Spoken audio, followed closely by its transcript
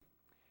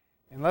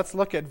And let's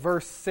look at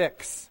verse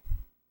 6.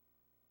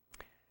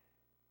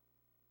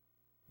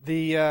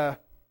 The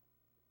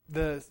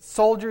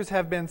soldiers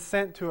have been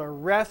sent to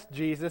arrest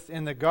Jesus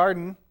in the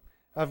Garden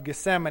of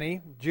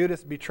Gethsemane.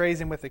 Judas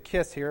betrays him with a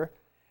kiss here.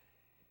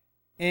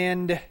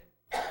 And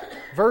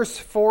verse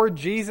 4,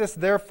 Jesus,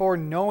 therefore,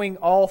 knowing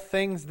all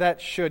things that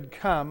should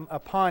come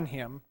upon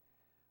him,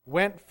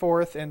 went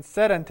forth and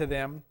said unto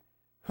them,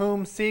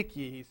 Whom seek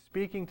ye? He's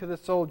speaking to the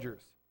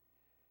soldiers.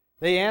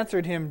 They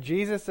answered him,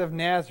 Jesus of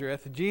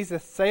Nazareth.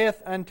 Jesus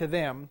saith unto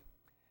them,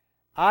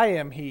 I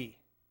am he.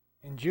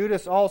 And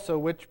Judas also,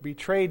 which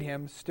betrayed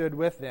him, stood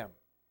with them.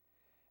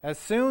 As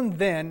soon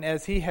then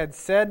as he had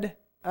said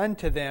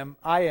unto them,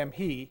 I am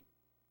he,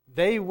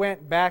 they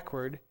went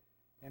backward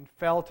and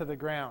fell to the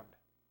ground.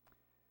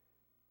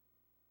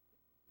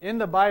 In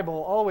the Bible,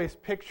 always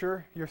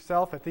picture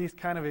yourself at these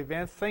kind of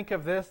events. Think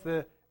of this,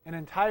 an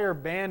entire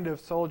band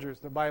of soldiers,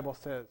 the Bible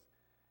says.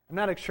 I'm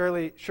not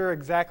sure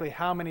exactly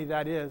how many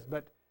that is,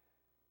 but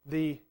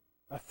the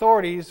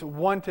authorities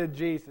wanted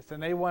Jesus,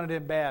 and they wanted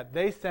him bad.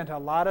 They sent a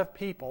lot of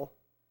people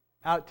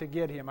out to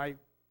get him. I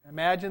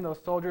imagine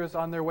those soldiers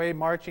on their way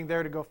marching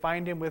there to go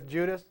find him with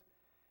Judas.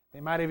 They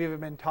might have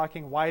even been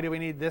talking, why do we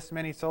need this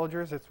many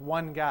soldiers? It's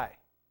one guy.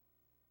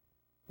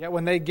 Yet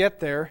when they get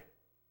there,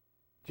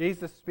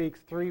 Jesus speaks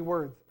 3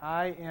 words,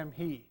 I am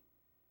he.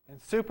 And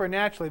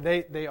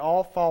supernaturally, they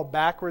all fall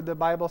backward, the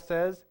Bible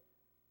says,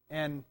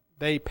 and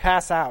they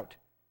pass out.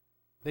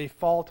 They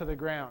fall to the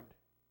ground.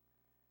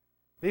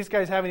 These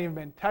guys haven't even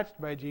been touched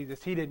by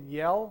Jesus. He didn't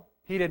yell.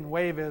 He didn't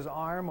wave his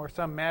arm or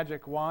some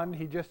magic wand.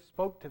 He just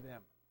spoke to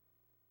them.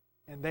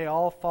 And they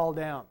all fall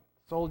down.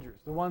 Soldiers,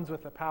 the ones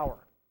with the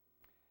power.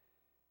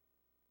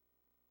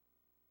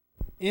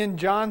 In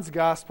John's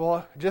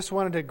Gospel, I just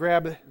wanted to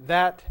grab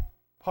that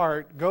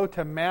part. Go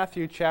to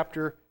Matthew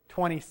chapter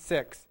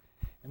 26.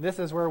 And this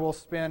is where we'll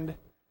spend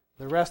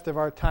the rest of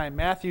our time.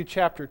 Matthew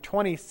chapter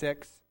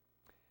 26.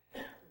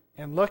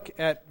 And look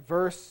at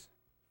verse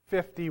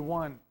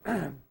 51.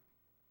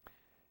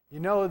 You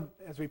know,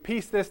 as we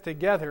piece this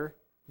together,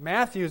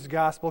 Matthew's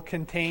Gospel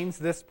contains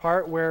this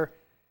part where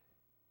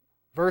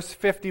verse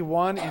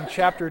 51 in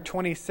chapter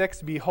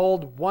 26,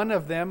 Behold, one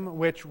of them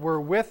which were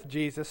with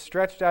Jesus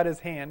stretched out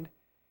his hand.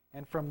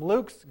 And from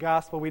Luke's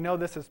Gospel, we know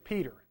this is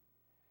Peter.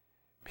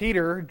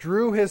 Peter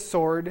drew his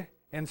sword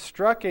and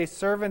struck a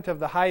servant of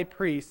the high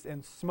priest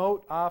and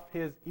smote off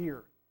his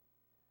ear.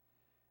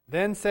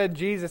 Then said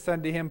Jesus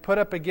unto him, Put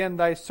up again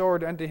thy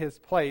sword unto his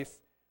place,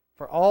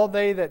 for all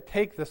they that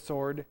take the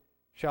sword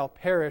shall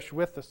perish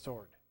with the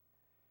sword.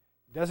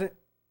 It doesn't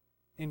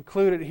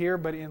include it here,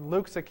 but in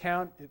Luke's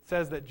account it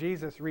says that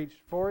Jesus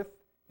reached forth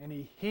and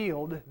he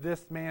healed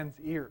this man's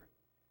ear.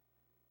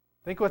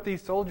 Think what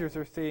these soldiers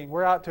are seeing.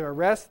 We're out to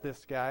arrest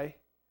this guy.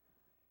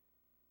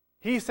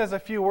 He says a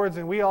few words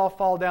and we all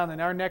fall down,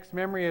 and our next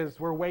memory is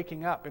we're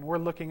waking up and we're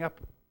looking up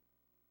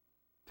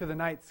to the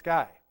night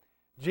sky.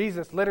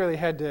 Jesus literally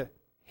had to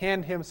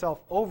hand himself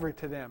over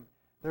to them.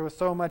 There was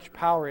so much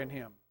power in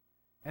him.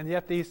 And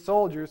yet these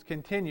soldiers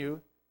continue,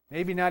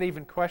 maybe not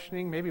even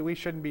questioning, maybe we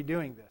shouldn't be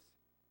doing this.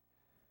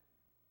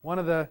 One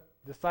of the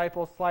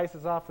disciples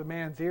slices off the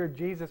man's ear.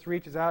 Jesus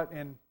reaches out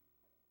and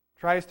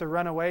tries to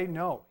run away.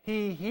 No,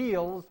 he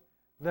heals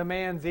the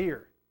man's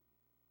ear.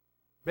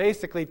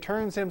 Basically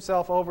turns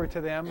himself over to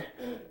them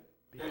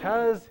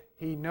because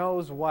he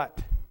knows what?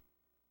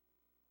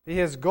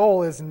 His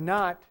goal is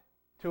not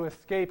to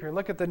escape here.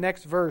 Look at the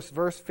next verse,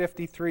 verse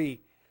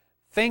 53.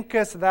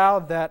 Thinkest thou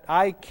that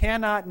I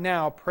cannot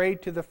now pray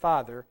to the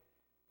Father,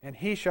 and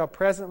he shall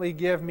presently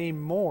give me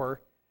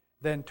more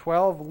than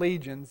 12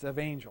 legions of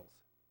angels?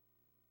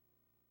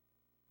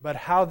 But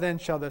how then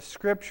shall the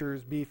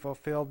Scriptures be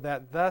fulfilled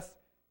that thus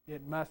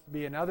it must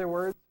be? In other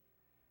words,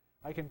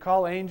 I can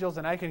call angels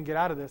and I can get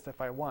out of this if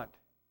I want.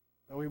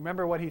 But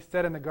remember what he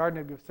said in the Garden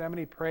of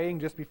Gethsemane, praying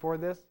just before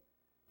this?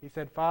 He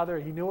said, Father,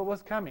 he knew it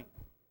was coming.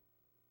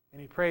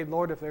 And he prayed,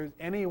 Lord, if there's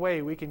any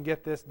way we can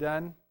get this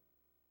done,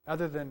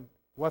 other than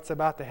what's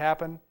about to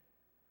happen,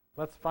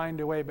 let's find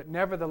a way. But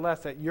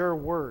nevertheless, at your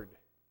word,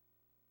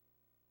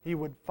 he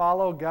would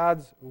follow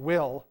God's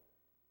will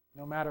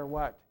no matter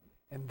what.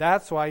 And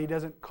that's why he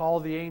doesn't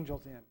call the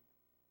angels in.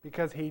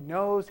 Because he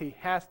knows he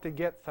has to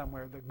get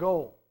somewhere. The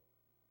goal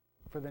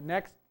for the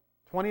next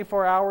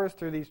 24 hours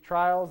through these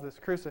trials, this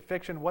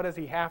crucifixion, what does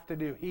he have to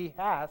do? He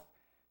has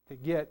to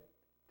get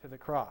to the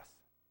cross.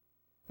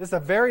 This is a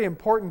very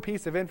important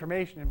piece of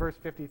information in verse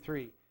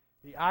 53.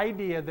 The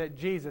idea that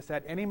Jesus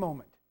at any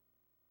moment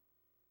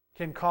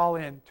can call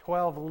in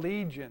 12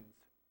 legions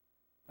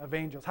of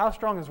angels. How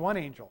strong is one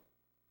angel?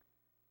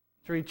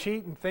 Should we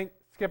cheat and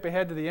skip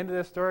ahead to the end of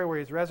this story where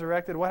he's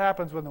resurrected? What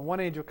happens when the one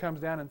angel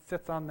comes down and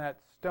sits on that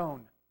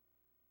stone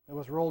that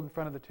was rolled in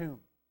front of the tomb?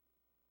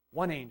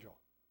 One angel.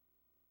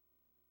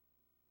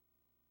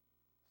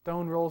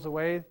 Stone rolls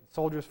away,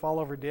 soldiers fall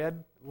over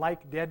dead,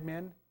 like dead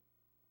men.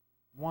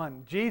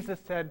 One. Jesus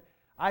said,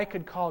 I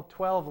could call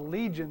 12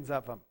 legions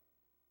of them.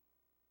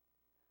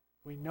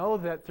 We know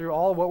that through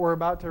all what we're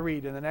about to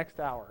read in the next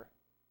hour,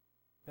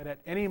 that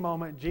at any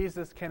moment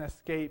Jesus can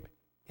escape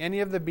any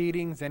of the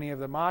beatings, any of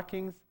the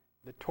mockings,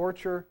 the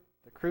torture,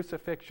 the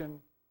crucifixion,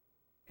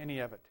 any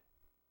of it.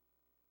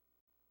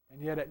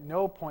 And yet at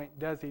no point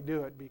does he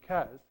do it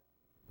because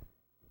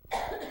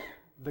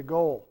the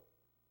goal.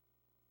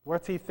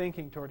 What's he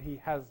thinking toward?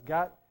 He has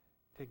got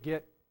to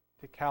get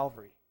to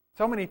Calvary.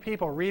 So many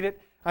people read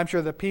it. I'm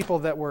sure the people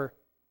that were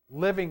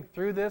living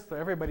through this,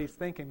 everybody's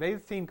thinking,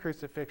 they'd seen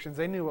crucifixions,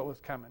 they knew what was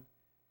coming.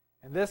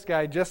 And this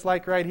guy, just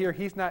like right here,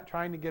 he's not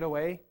trying to get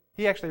away.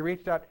 He actually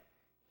reached out,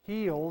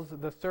 heals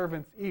the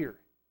servant's ear,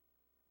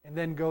 and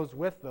then goes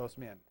with those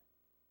men.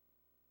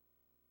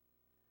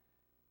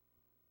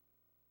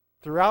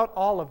 Throughout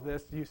all of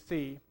this, you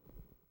see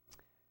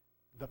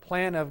the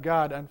plan of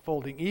God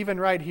unfolding. Even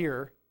right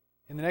here,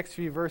 in the next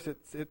few verses,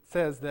 it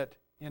says that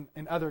in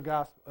other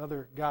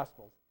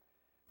Gospels,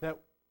 that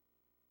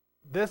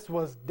this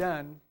was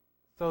done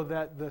so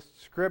that the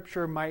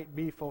Scripture might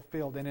be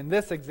fulfilled. And in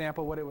this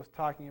example, what it was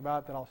talking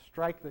about, that I'll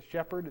strike the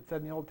shepherd, it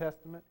said in the Old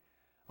Testament,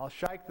 I'll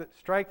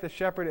strike the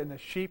shepherd and the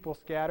sheep will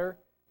scatter.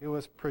 It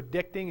was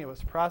predicting, it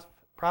was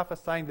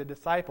prophesying the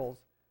disciples,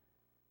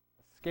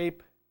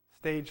 escape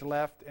stage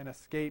left and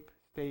escape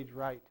stage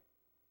right.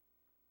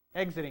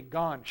 Exiting,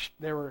 gone.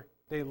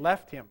 They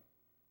left him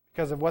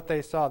because of what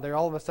they saw. They're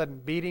all of a sudden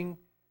beating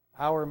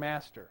our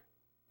master.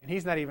 And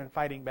he's not even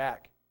fighting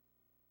back.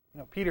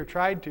 Peter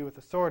tried to with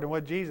the sword, and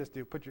what did Jesus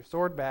do? Put your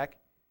sword back,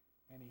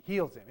 and he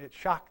heals him. It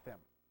shocked them.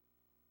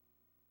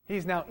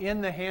 He's now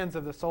in the hands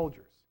of the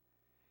soldiers.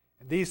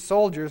 And these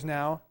soldiers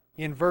now,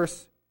 in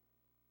verse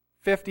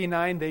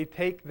 59, they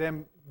take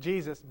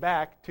Jesus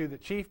back to the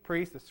chief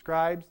priests, the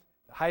scribes,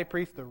 the high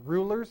priests, the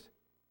rulers.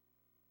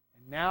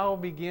 And now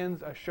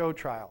begins a show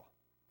trial.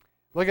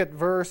 Look at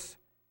verse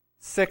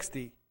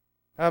 59.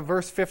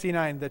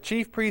 The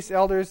chief priests,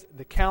 elders,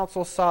 the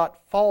council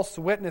sought false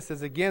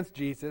witnesses against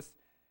Jesus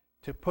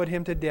to put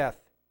him to death,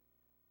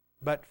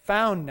 but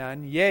found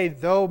none. Yea,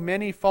 though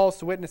many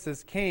false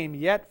witnesses came,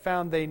 yet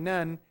found they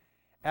none.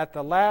 At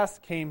the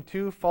last came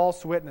 2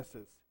 false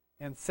witnesses,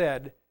 and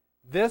said,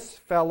 This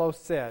fellow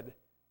said,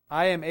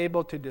 I am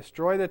able to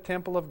destroy the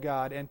temple of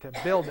God and to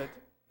build it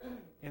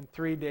in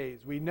 3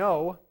 days. We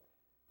know,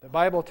 the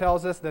Bible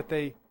tells us that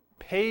they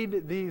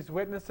paid these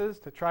witnesses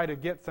to try to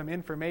get some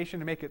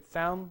information to make it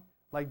sound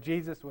like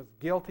Jesus was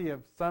guilty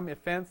of some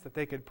offense that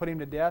they could put him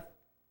to death.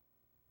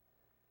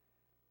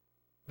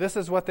 This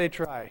is what they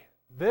try.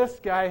 This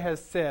guy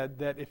has said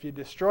that if you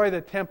destroy the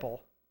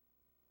temple,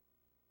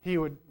 he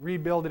would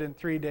rebuild it in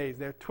 3 days.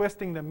 They're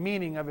twisting the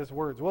meaning of his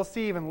words. We'll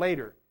see even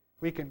later.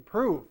 We can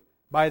prove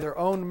by their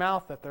own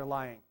mouth that they're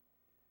lying.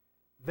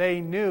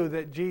 They knew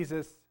that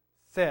Jesus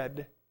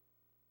said,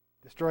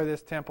 destroy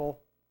this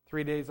temple,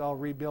 3 days I'll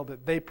rebuild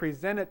it. They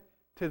present it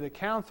to the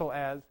council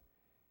as,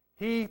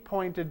 he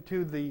pointed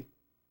to the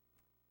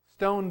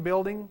stone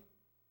building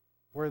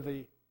where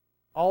the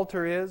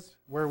altar is,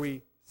 where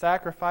we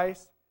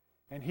sacrifice,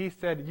 and he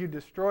said, you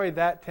destroy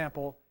that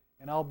temple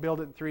and I'll build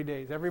it in 3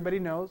 days. Everybody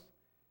knows.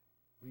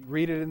 We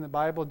read it in the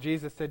Bible.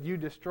 Jesus said, you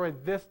destroy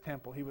this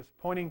temple. He was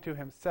pointing to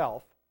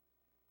himself.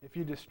 If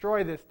you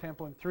destroy this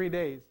temple in 3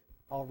 days,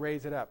 I'll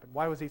raise it up. And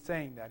why was he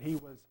saying that? He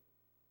was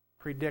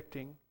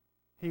predicting,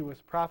 he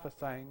was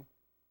prophesying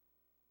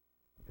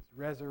his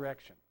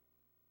resurrection.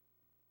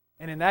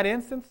 And in that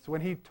instance,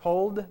 when he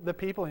told the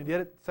people, and he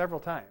did it several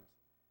times,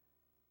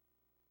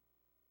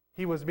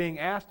 he was being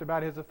asked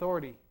about his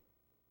authority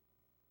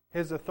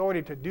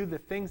to do the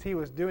things he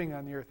was doing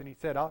on the earth. And he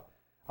said, I'll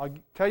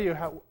tell you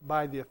how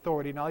by the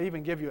authority, and I'll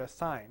even give you a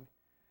sign.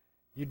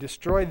 You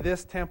destroy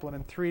this temple, and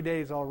in 3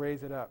 days I'll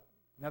raise it up.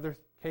 Another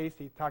case,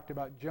 he talked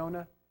about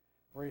Jonah,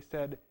 where he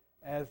said,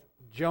 as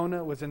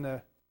Jonah was in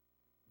the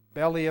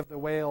belly of the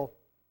whale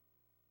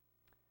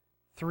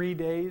 3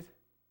 days,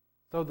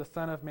 so the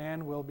Son of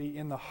Man will be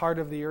in the heart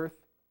of the earth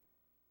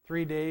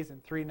 3 days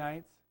and 3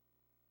 nights.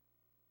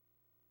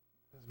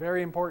 It's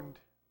very important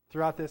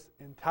throughout this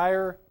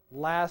entire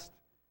last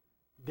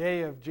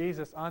day of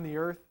Jesus on the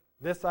earth,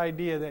 this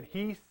idea that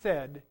he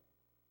said,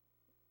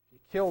 if you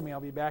kill me, I'll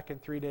be back in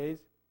 3 days.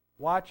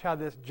 Watch how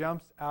this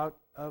jumps out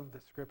of the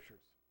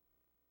Scriptures.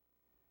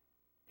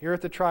 Here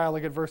at the trial,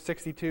 look at verse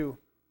 62.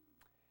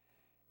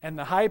 And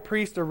the high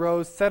priest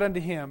arose, said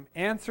unto him,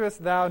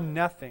 Answerest thou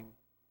nothing?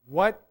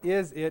 What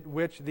is it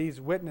which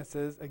these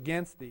witnesses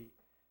against thee?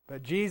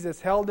 But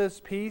Jesus held his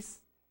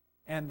peace,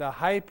 and the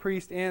high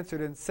priest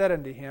answered and said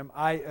unto him,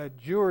 I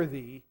adjure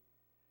thee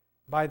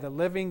by the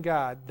living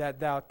God that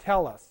thou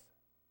tell us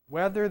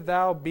whether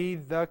thou be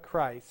the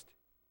Christ,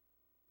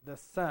 the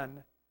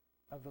Son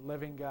of the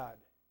living God.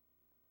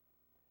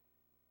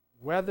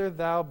 Whether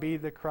thou be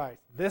the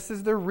Christ. This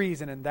is the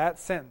reason in that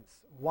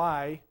sentence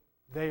why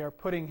they are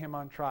putting him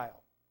on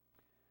trial.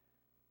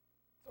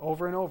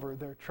 Over and over,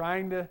 they're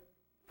trying to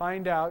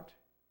find out.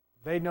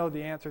 They know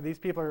the answer. These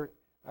people are,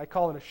 I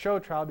call it a show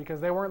trial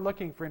because they weren't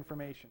looking for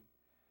information.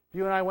 If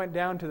you and I went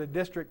down to the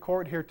district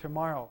court here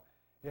tomorrow,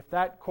 if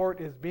that court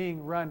is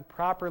being run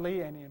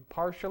properly and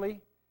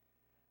impartially,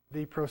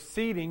 the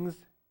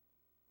proceedings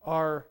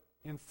are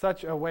in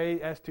such a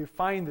way as to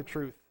find the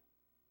truth.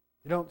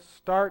 You don't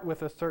start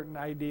with a certain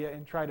idea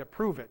and try to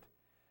prove it.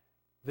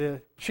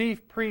 The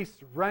chief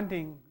priests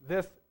running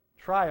this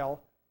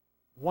trial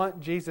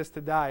want Jesus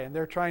to die, and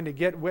they're trying to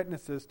get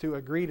witnesses to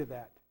agree to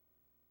that.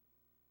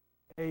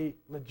 A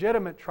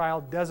legitimate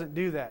trial doesn't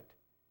do that.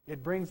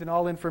 It brings in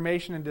all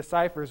information and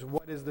deciphers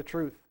what is the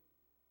truth.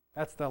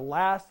 That's the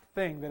last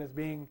thing that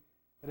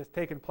has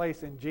taken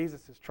place in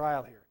Jesus'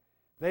 trial here.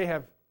 They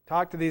have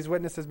talked to these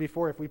witnesses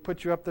before. If we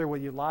put you up there, will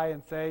you lie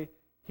and say,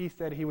 he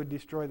said he would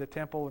destroy the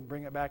temple and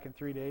bring it back in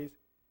 3 days?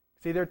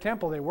 See, their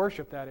temple, they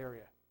worship that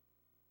area.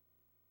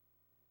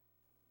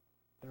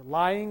 They're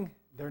lying.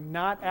 They're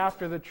not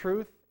after the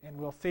truth, and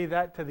we'll see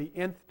that to the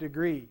nth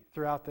degree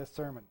throughout this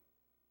sermon.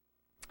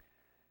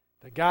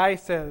 The guy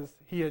says,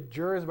 he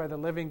adjures by the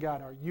living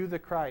God, are you the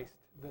Christ,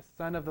 the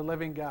Son of the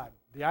living God?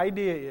 The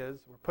idea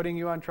is, we're putting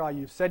you on trial.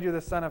 You've said you're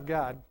the Son of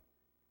God.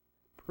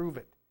 Prove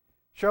it.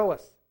 Show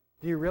us.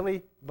 Do you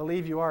really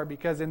believe you are?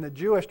 Because in the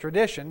Jewish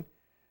tradition,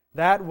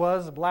 that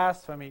was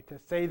blasphemy to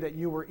say that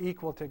you were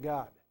equal to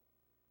God.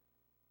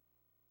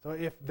 So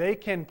if they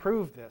can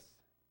prove this,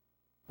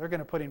 they're going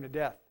to put him to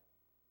death.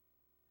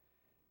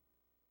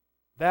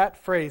 That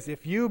phrase,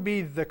 if you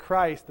be the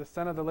Christ, the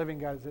Son of the living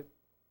God, does it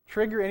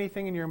trigger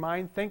anything in your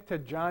mind? Think to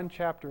John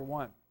chapter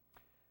 1.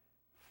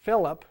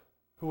 Philip,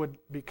 who would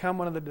become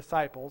one of the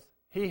disciples,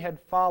 he had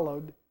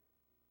followed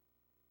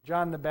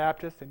John the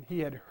Baptist and he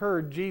had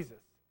heard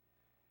Jesus.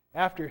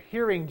 After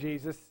hearing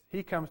Jesus,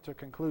 he comes to a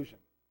conclusion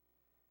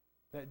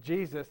that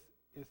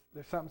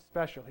there's something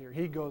special here.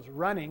 He goes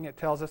running, it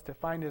tells us, to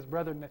find his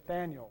brother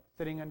Nathanael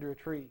sitting under a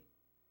tree.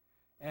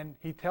 And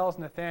he tells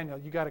Nathanael,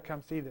 you got to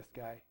come see this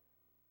guy.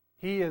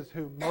 He is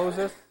who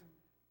Moses,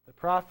 the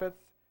prophets,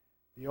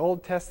 the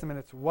Old Testament,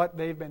 it's what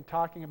they've been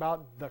talking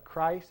about, the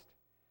Christ,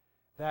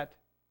 that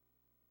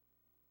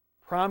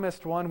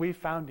promised one, we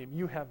found him.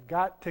 You have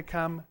got to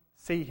come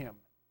see him.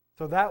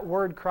 So that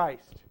word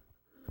Christ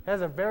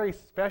has a very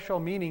special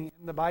meaning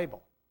in the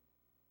Bible.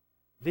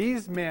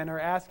 These men are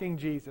asking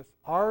Jesus,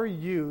 are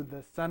you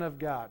the Son of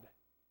God?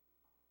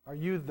 Are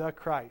you the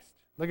Christ?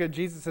 Look at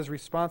Jesus'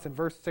 response in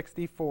verse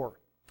 64.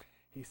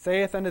 He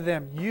saith unto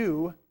them,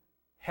 you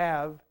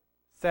have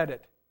said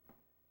it.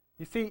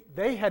 You see,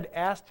 they had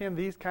asked him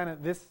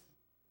this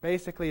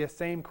basically a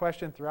same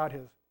question throughout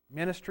his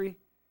ministry.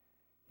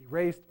 He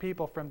raised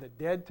people from the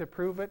dead to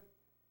prove it.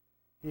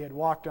 He had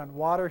walked on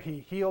water. He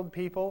healed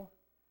people.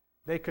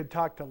 They could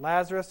talk to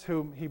Lazarus,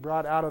 whom he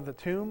brought out of the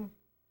tomb.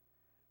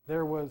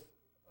 There was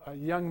a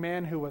young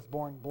man who was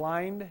born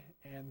blind,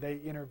 and they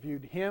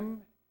interviewed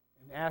him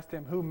and asked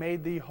him, who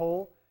made thee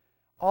whole?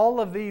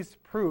 All of these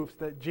proofs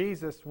that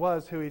Jesus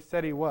was who he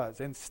said he was,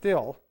 and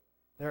still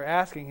they're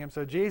asking him.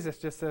 So Jesus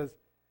just says,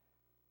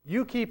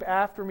 you keep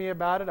after me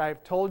about it.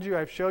 I've told you,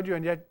 I've showed you,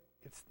 and yet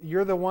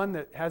you're the one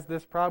that has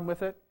this problem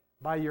with it.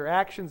 By your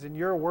actions and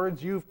your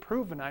words, you've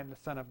proven I'm the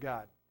Son of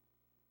God.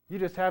 You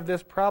just have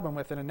this problem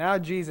with it. And now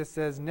Jesus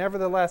says,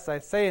 nevertheless, I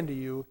say unto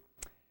you,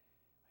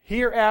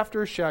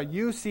 hereafter shall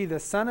you see the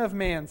Son of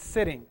Man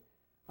sitting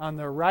on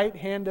the right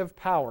hand of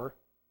power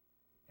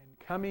and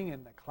coming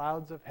in the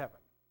clouds of heaven.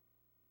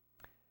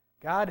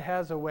 God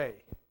has a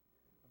way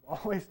of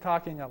always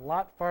talking a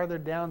lot farther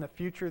down the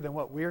future than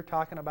what we're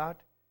talking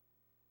about.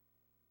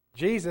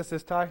 Jesus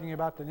is talking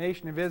about the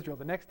nation of Israel.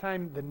 The next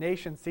time the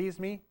nation sees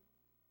me,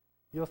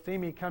 you'll see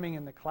me coming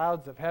in the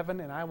clouds of heaven,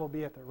 and I will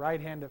be at the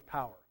right hand of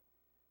power.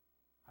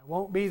 I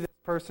won't be this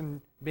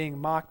person being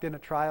mocked in a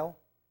trial.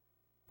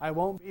 I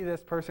won't be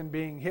this person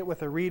being hit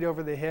with a reed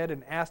over the head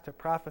and asked to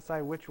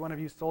prophesy which one of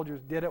you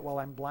soldiers did it while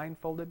I'm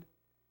blindfolded.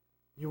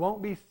 You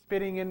won't be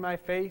spitting in my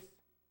face.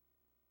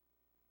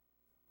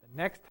 The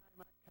next time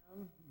I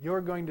come,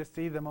 you're going to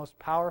see the most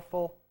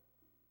powerful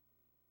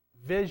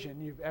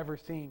vision you've ever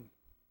seen.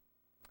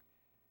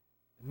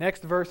 The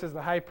next verse is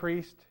the high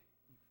priest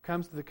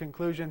comes to the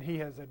conclusion he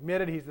has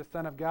admitted he's the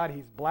Son of God.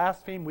 He's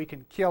blasphemed. We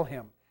can kill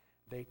him.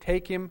 They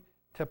take him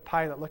to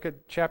Pilate. Look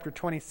at chapter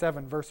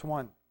 27, verse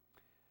 1.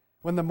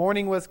 When the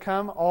morning was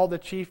come, all the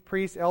chief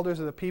priests, elders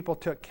of the people,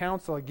 took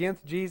counsel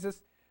against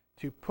Jesus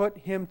to put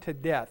him to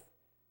death.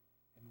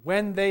 And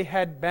when they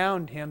had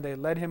bound him, they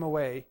led him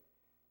away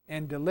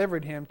and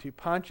delivered him to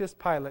Pontius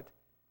Pilate,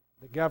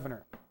 the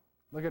governor.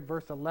 Look at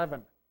verse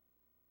 11.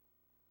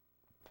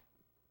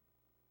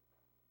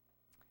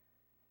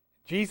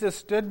 Jesus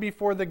stood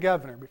before the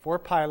governor, before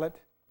Pilate,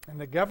 and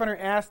the governor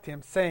asked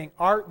him, saying,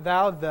 art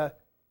thou the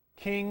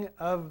King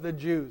of the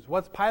Jews?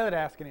 What's Pilate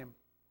asking him?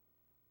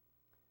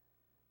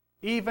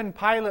 Even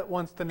Pilate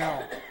wants to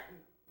know,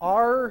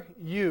 are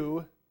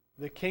you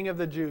the King of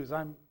the Jews?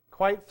 I'm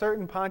quite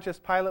certain Pontius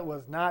Pilate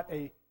was not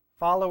a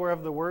follower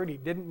of the Word. He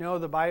didn't know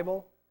the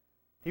Bible.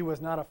 He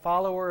was not a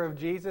follower of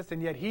Jesus,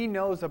 and yet he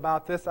knows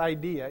about this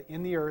idea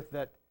in the earth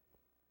that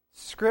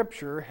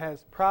Scripture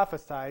has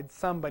prophesied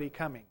somebody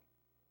coming.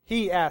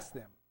 He asks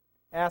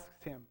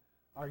him,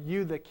 are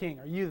you the king?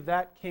 Are you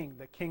that king,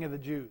 the King of the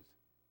Jews?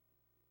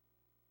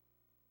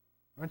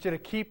 I want you to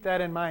keep that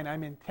in mind.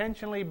 I'm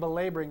intentionally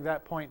belaboring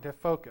that point to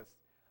focus.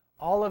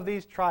 All of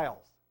these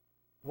trials,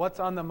 what's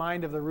on the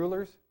mind of the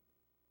rulers?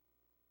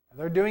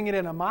 They're doing it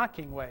in a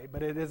mocking way,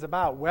 but it is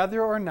about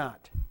whether or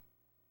not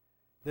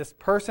this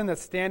person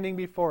that's standing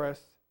before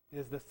us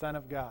is the Son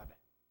of God.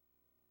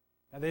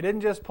 Now, they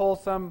didn't just pull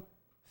some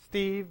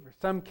Steve or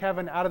some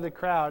Kevin out of the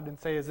crowd and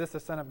say, is this the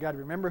Son of God?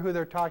 Remember who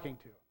they're talking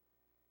to.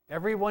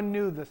 Everyone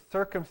knew the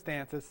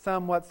circumstances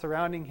somewhat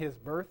surrounding his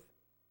birth,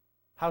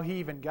 how he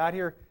even got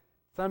here.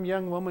 Some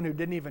young woman who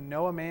didn't even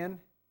know a man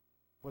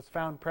was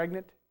found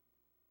pregnant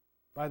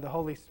by the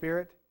Holy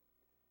Spirit.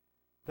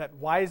 That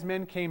wise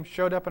men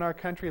showed up in our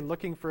country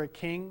looking for a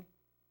king,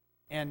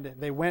 and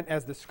they went,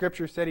 as the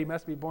Scripture said, he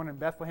must be born in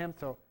Bethlehem,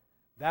 so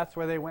that's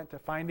where they went to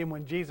find him.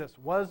 When Jesus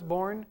was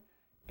born,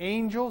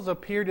 angels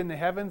appeared in the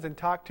heavens and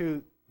talked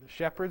to the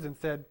shepherds and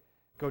said,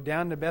 go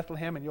down to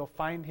Bethlehem and you'll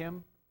find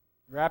him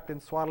wrapped in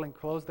swaddling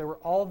clothes. There were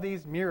all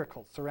these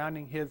miracles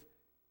surrounding his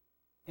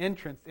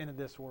entrance into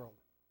this world.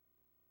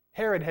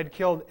 Herod had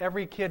killed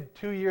every kid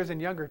 2 years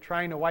and younger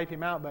trying to wipe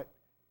him out, but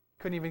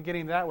couldn't even get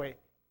him that way.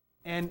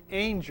 An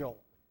angel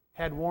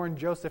had warned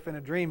Joseph in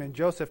a dream, and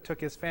Joseph took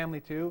his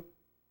family to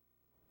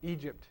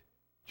Egypt,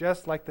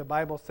 just like the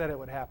Bible said it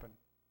would happen.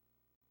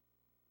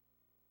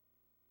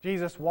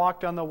 Jesus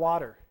walked on the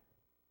water.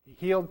 He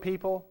healed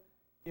people.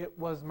 It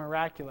was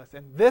miraculous.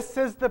 And this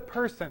is the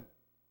person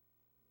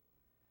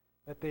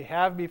that they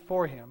have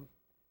before him,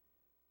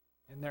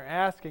 and they're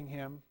asking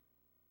him,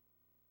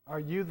 are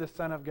you the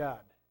Son of God?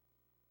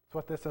 That's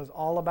what this is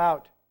all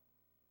about.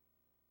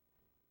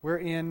 We're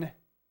in,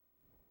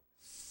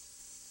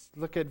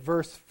 look at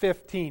verse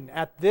 15.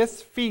 At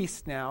this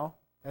feast now,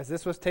 as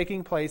this was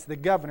taking place, the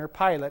governor,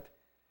 Pilate,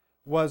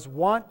 was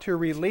wont to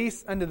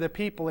release unto the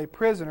people a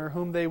prisoner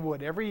whom they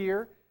would. Every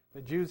year,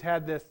 the Jews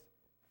had this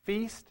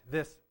feast,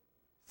 this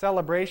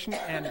celebration,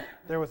 and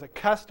there was a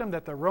custom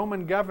that the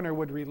Roman governor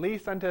would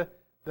release unto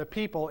the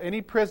people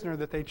any prisoner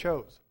that they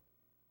chose.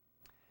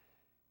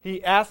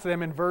 He asked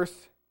them in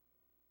verse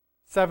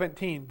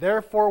 17,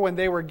 therefore when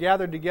they were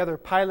gathered together,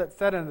 Pilate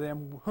said unto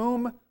them,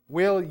 whom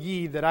will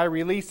ye that I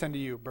release unto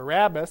you?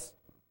 Barabbas,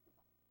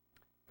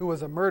 who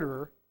was a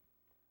murderer,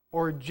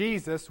 or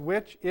Jesus,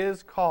 which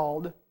is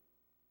called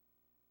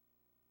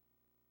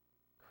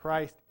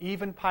Christ?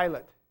 Even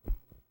Pilate.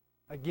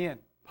 Again,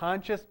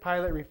 Pontius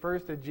Pilate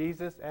refers to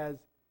Jesus as,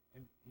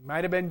 and he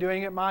might have been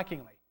doing it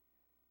mockingly.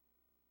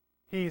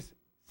 He's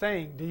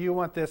saying, do you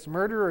want this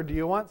murderer, or do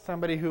you want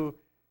somebody who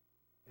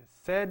is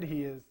said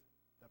he is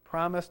the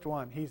promised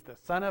one? He's the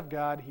Son of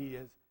God. He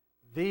is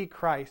the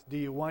Christ. Do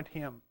you want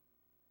him?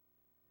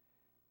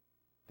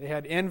 They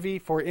had envy.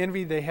 For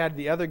envy, they had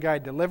the other guy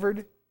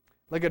delivered.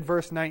 Look at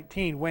verse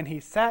 19. When he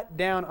sat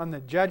down on the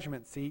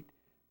judgment seat,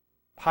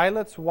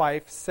 Pilate's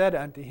wife said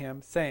unto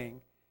him,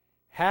 saying,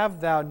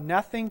 have thou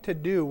nothing to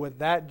do with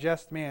that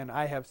just man?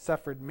 I have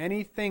suffered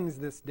many things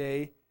this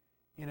day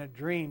in a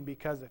dream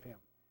because of him.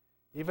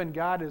 Even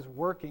God is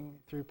working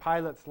through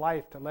Pilate's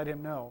life to let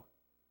him know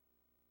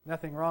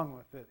nothing wrong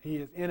with it. He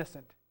is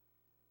innocent.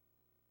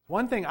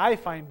 One thing I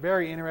find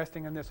very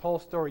interesting in this whole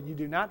story, you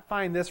do not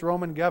find this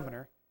Roman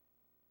governor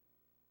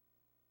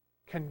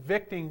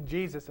convicting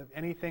Jesus of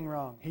anything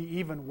wrong. He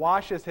even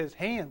washes his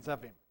hands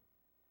of him.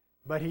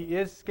 But he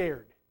is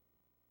scared.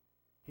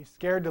 He's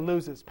scared to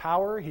lose his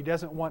power. He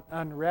doesn't want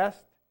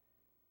unrest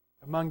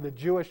among the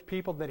Jewish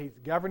people that he's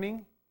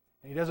governing.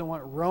 And he doesn't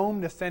want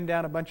Rome to send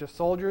down a bunch of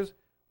soldiers,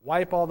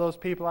 wipe all those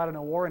people out in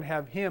a war, and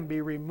have him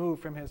be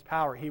removed from his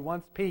power. He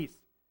wants peace.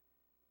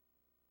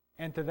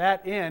 And to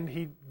that end,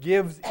 he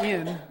gives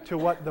in to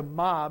what the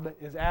mob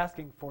is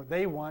asking for.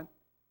 They want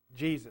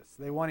Jesus.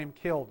 They want him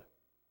killed.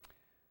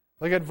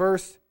 Look at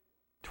verse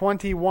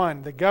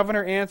 21. The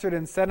governor answered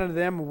and said unto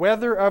them,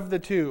 whether of the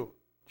two,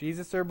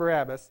 Jesus or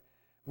Barabbas,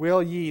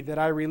 will ye that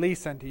I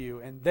release unto you?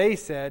 And they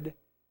said,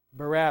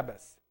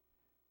 Barabbas.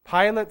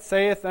 Pilate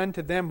saith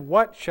unto them,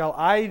 what shall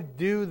I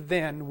do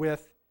then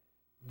with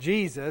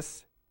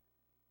Jesus,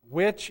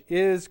 which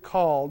is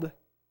called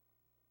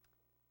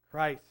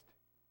Christ?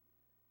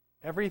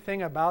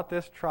 Everything about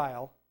this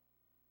trial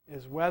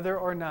is whether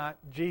or not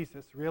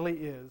Jesus really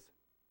is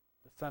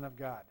the Son of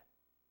God.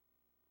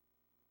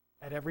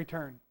 At every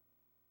turn.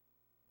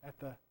 At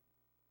the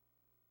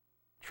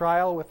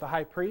trial with the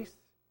high priest,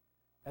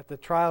 at the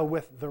trial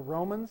with the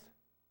Romans,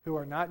 who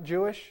are not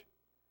Jewish.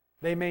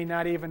 They may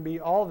not even be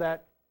all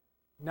that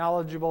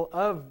knowledgeable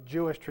of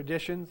Jewish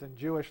traditions and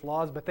Jewish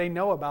laws, but they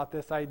know about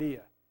this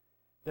idea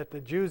that the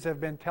Jews have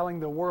been telling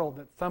the world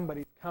that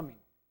somebody's coming.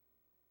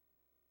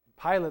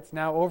 Pilate's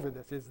now over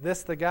this. Is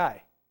this the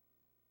guy?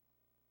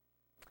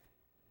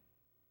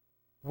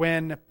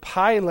 When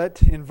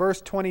Pilate, in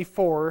verse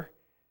 24,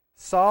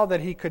 saw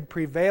that he could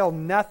prevail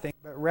nothing,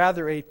 but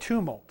rather a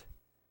tumult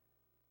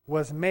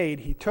was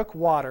made, he took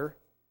water,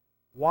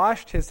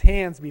 washed his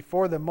hands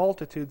before the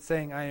multitude,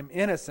 saying, I am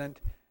innocent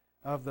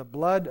of the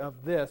blood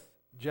of this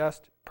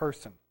just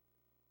person.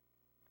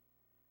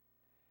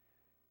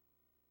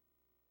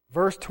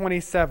 Verse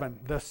 27,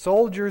 the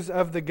soldiers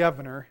of the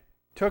governor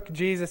took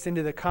Jesus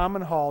into the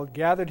common hall,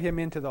 gathered him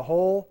into the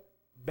whole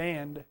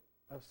band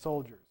of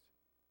soldiers.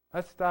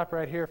 Let's stop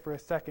right here for a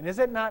second. Is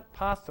it not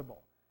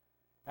possible,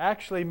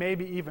 actually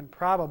maybe even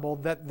probable,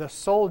 that the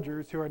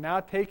soldiers who are now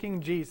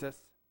taking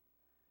Jesus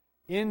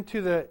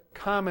into the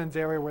commons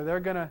area where they're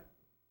going to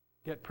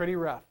get pretty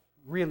rough,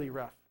 really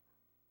rough.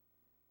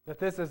 That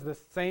this is the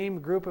same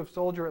group of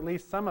soldiers, at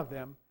least some of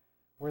them,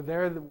 were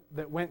there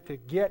that went to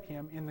get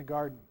him in the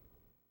garden.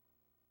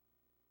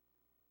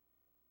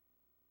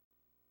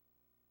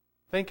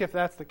 Think if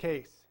that's the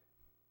case.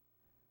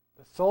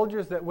 The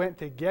soldiers that went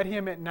to get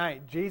him at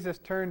night, Jesus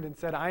turned and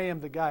said, I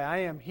am the guy, I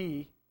am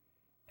he,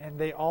 and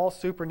they all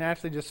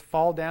supernaturally just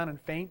fall down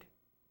and faint.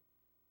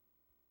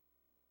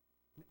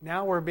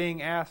 Now we're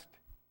being asked,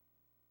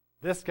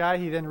 this guy,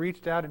 he then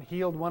reached out and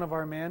healed one of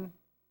our men.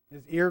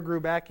 His ear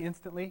grew back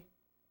instantly.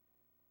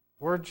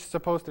 We're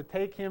supposed to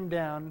take him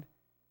down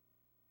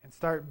and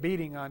start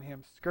beating on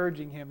him,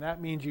 scourging him.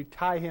 That means you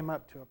tie him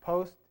up to a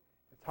post.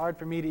 It's hard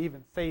for me to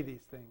even say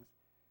these things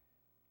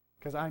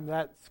because I'm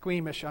that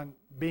squeamish on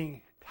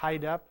being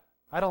tied up.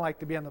 I don't like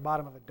to be on the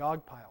bottom of a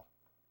dog pile.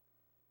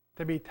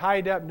 To be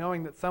tied up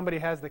knowing that somebody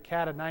has the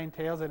cat of nine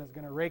tails and is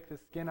going to rake the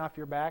skin off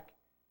your back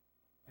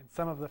and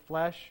some of the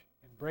flesh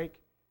and break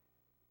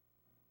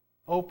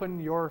open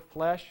your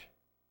flesh.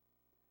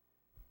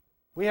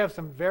 We have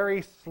some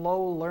very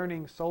slow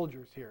learning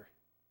soldiers here.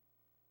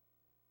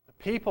 The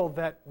people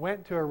that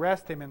went to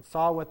arrest him and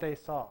saw what they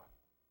saw.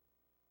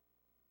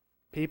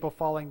 People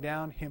falling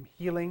down, him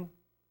healing.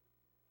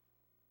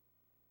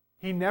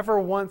 He never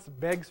once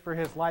begs for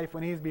his life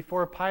when he's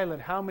before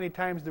Pilate. How many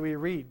times do we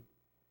read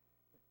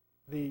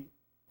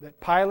that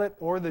Pilate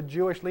or the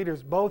Jewish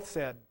leaders both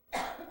said,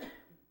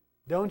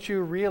 don't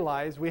you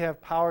realize we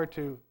have power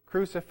to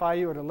crucify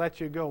you or to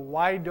let you go?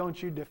 Why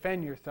don't you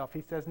defend yourself?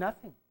 He says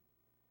nothing.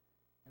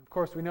 And of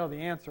course we know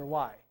the answer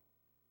why.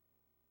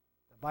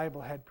 The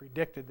Bible had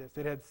predicted this.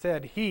 It had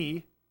said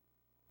he,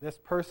 this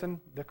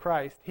person, the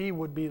Christ, he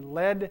would be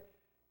led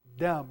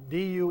dumb,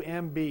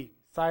 D-U-M-B,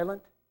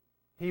 silent.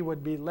 He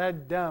would be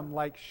led dumb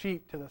like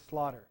sheep to the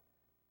slaughter.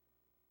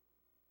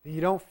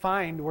 You don't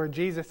find where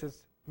Jesus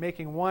is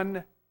making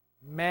one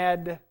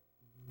mad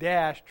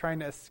dash trying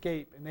to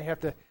escape and they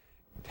have to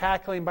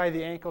tackle him by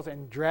the ankles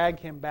and drag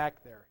him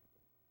back there.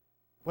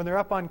 When they're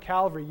up on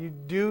Calvary, you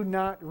do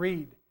not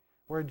read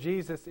where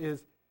Jesus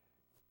is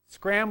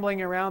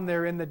scrambling around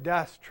there in the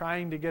dust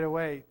trying to get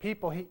away.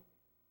 People, he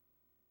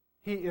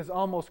is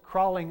almost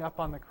crawling up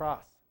on the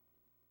cross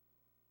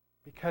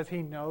because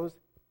he knows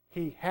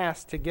he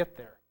has to get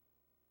there.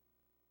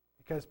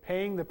 Because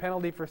paying the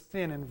penalty for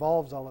sin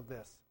involves all of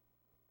this.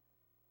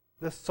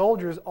 The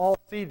soldiers all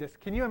see this.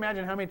 Can you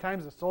imagine how many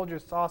times the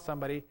soldiers saw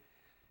somebody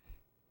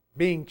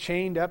being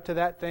chained up to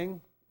that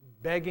thing,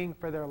 begging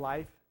for their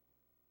life?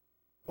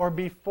 Or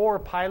before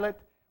Pilate,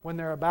 when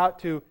they're about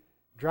to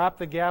drop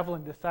the gavel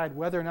and decide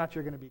whether or not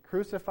you're going to be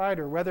crucified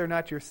or whether or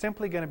not you're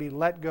simply going to be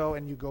let go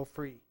and you go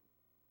free.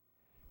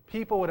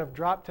 People would have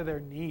dropped to their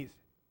knees.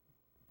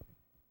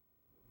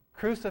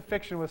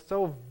 Crucifixion was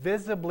so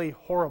visibly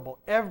horrible.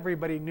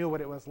 Everybody knew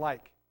what it was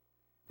like.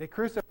 They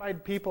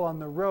crucified people on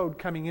the road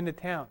coming into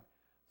town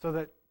so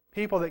that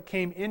people that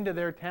came into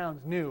their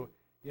towns knew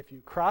if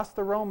you cross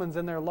the Romans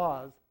and their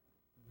laws,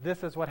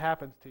 this is what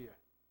happens to you.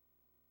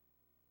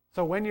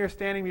 So when you're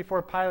standing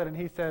before Pilate and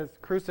he says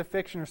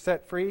crucifixion or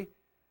set free,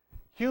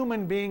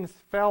 human beings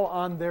fell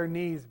on their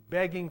knees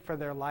begging for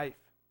their life.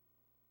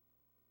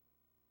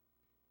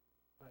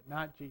 But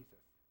not Jesus.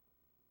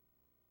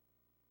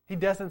 He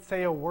doesn't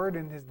say a word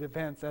in his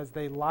defense as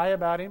they lie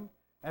about him,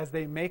 as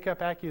they make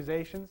up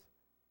accusations.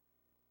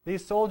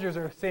 These soldiers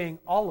are saying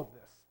all of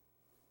this.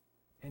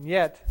 And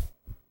yet,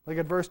 look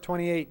at verse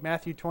 28,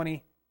 Matthew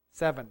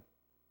 27.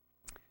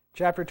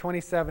 Chapter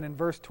 27 and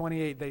verse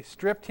 28. They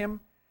stripped him,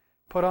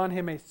 put on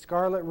him a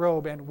scarlet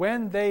robe, and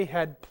when they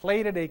had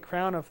plaited a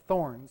crown of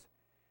thorns,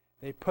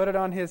 they put it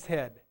on his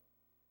head,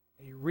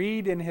 a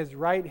reed in his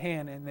right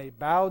hand, and they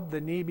bowed the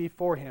knee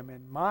before him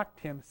and mocked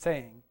him,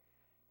 saying,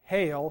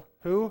 Hail,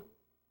 who?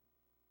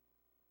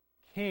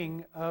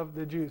 King of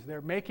the Jews.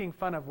 They're making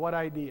fun of what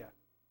idea?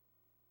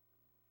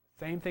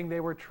 Same thing they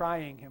were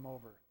trying him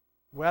over.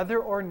 Whether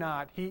or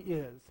not he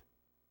is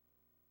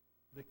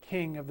the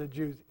King of the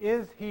Jews.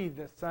 Is he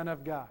the Son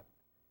of God?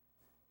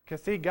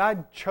 Because see,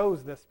 God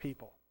chose this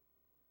people.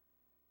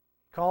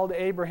 He called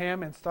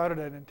Abraham and started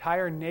an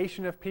entire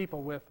nation of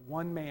people with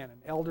one man,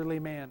 an elderly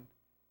man,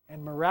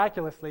 and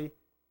miraculously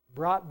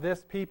brought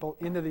this people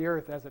into the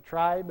earth as a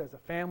tribe, as a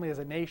family, as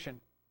a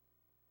nation.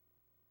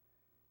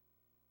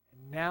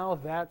 And now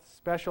that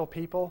special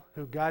people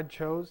who God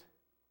chose,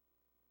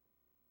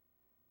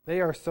 they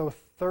are so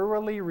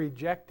thoroughly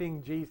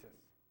rejecting Jesus.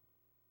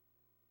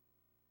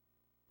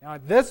 Now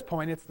at this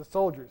point, it's the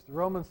soldiers, the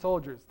Roman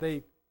soldiers.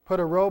 They put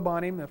a robe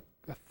on him,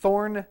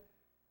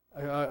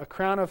 a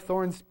crown of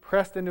thorns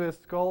pressed into his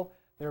skull.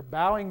 They're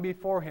bowing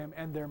before him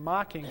and they're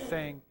mocking,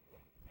 saying,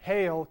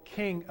 Hail,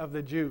 King of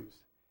the Jews.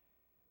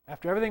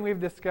 After everything we've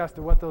discussed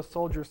of what those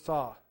soldiers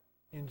saw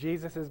in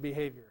Jesus'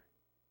 behavior,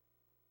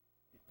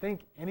 you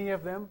think any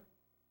of them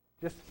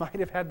just might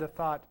have had the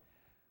thought,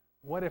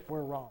 what if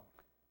we're wrong?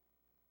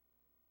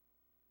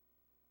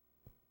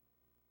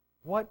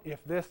 What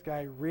if this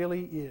guy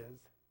really is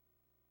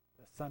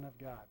the Son of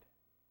God?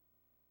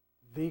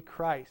 The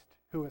Christ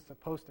who is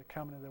supposed to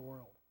come into the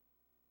world?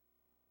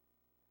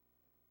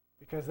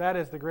 Because that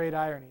is the great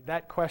irony.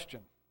 That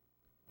question,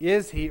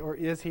 is he or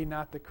is he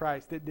not the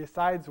Christ? It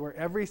decides where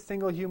every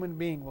single human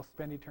being will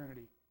spend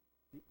eternity.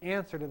 The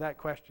answer to that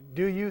question,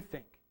 do you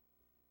think?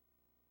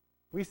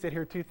 We sit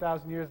here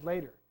 2,000 years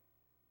later.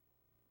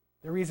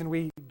 The reason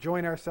we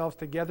join ourselves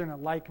together in a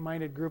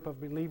like-minded group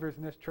of believers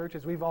in this church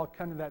is we've all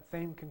come to that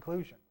same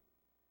conclusion.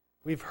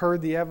 We've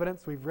heard the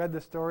evidence, we've read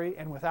the story,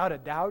 and without a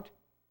doubt,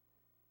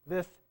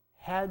 this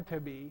had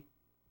to be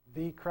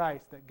the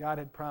Christ that God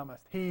had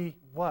promised. He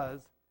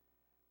was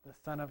the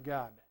Son of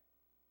God.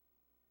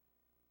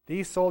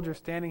 These soldiers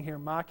standing here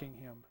mocking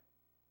him,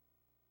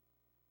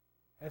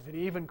 has it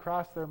even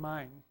crossed their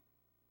mind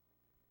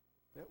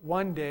that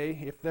one day,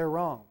 if they're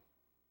wrong,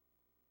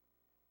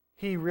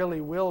 he really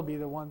will be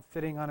the one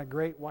sitting on a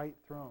great white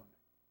throne.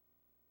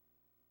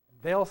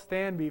 They'll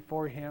stand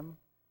before him,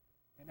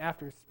 and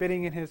after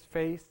spitting in his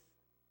face,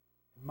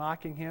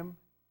 mocking him,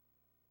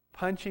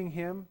 punching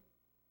him,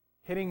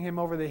 hitting him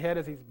over the head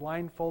as he's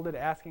blindfolded,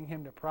 asking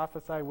him to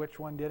prophesy which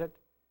one did it,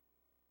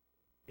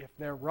 if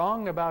they're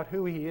wrong about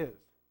who he is,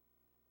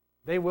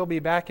 they will be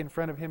back in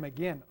front of him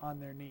again on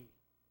their knee.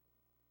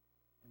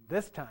 And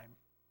this time,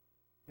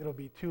 it'll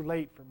be too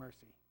late for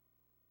mercy.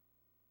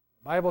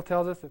 The Bible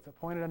tells us it's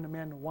appointed unto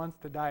man once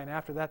to die, and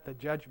after that, the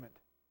judgment.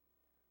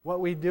 What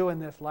we do in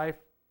this life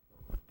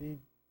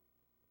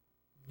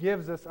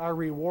gives us our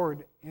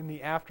reward in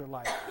the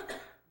afterlife.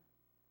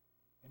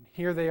 And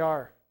here they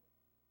are.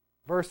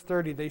 Verse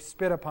 30, they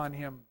spit upon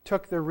him,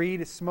 took the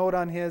reed, smote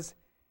on his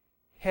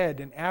head,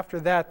 and after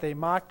that they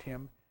mocked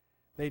him.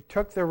 They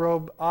took the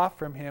robe off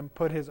from him,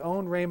 put his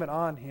own raiment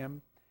on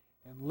him,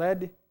 and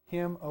led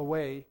him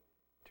away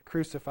to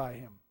crucify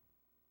him.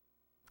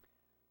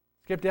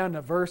 Skip down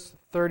to verse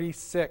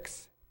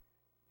 36.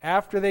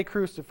 After they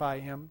crucify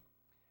him,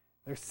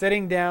 they're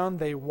sitting down,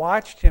 they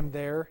watched him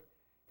there,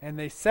 and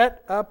they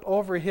set up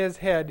over his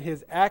head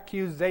his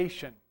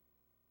accusation,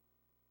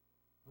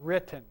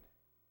 written.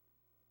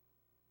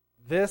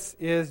 This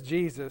is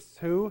Jesus,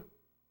 who?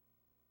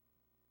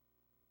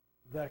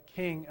 The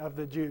King of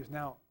the Jews.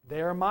 Now,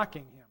 they are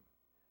mocking him.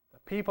 The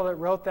people that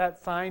wrote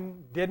that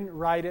sign didn't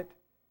write it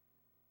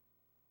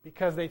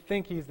because they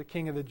think he's the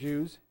King of the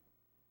Jews.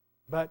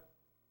 But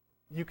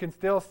you can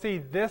still see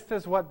this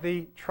is what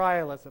the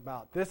trial is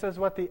about. This is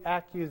what the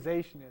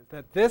accusation is.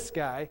 That this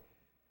guy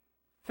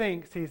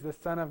thinks he's the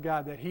Son of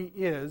God, that he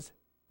is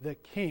the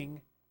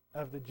King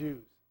of the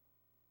Jews.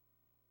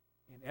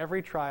 In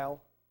every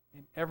trial,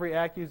 in every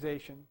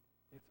accusation,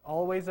 it's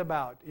always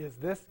about, is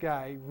this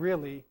guy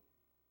really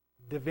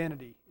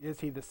divinity?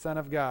 Is he the Son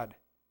of God?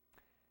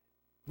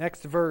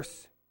 Next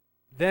verse.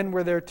 Then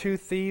were there two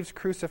thieves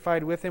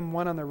crucified with him,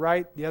 one on the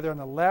right, the other on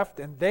the left.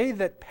 And they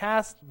that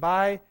passed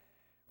by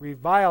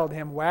reviled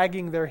him,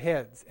 wagging their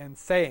heads, and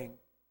saying,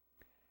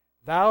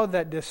 Thou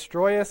that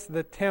destroyest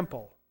the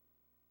temple,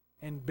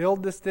 and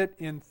buildest it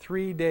in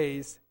 3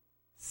 days,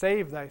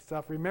 save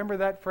thyself. Remember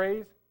that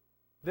phrase?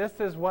 This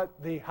is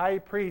what the high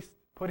priest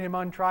put him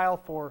on trial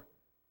for.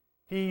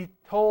 They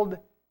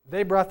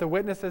brought the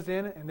witnesses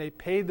in, and they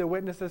paid the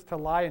witnesses to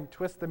lie and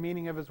twist the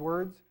meaning of his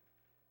words.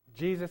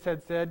 Jesus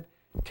had said,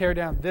 tear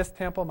down this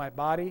temple, my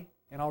body,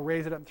 and I'll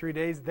raise it up in 3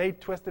 days. They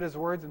twisted his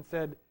words and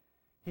said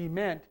he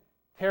meant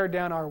tear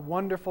down our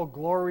wonderful,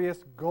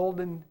 glorious,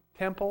 golden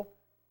temple,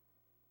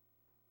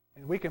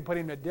 and we can put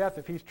him to death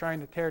if he's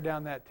trying to tear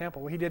down that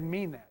temple. Well, he didn't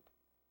mean that.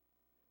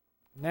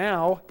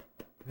 Now,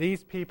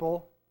 these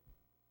people,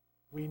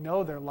 we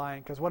know they're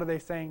lying, because what are they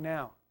saying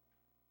now?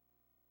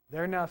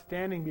 They're now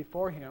standing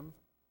before him,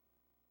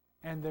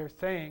 and they're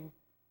saying,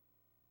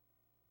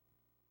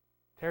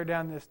 tear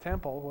down this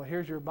temple. Well,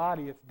 here's your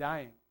body. It's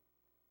dying.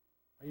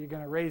 Are you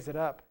going to raise it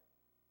up?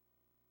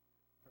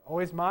 They're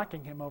always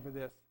mocking him over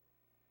this.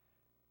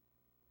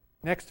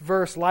 Next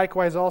verse,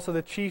 likewise also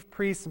the chief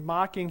priests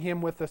mocking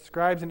him with the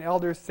scribes and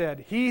elders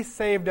said, He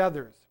saved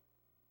others.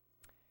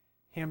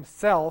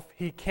 Himself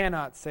he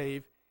cannot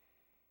save.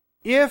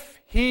 If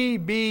he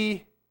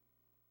be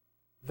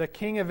the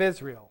King of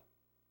Israel,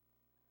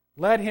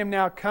 let him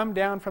now come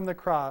down from the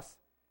cross,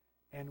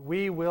 and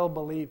we will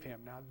believe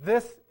him. Now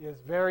this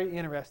is very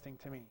interesting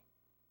to me.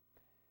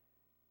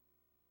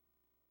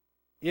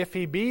 If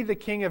he be the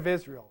King of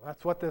Israel,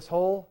 that's what this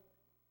whole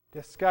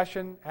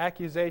discussion,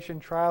 accusation,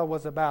 trial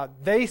was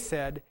about. They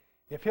said,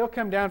 if he'll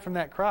come down from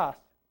that cross,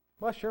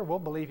 well, sure, we'll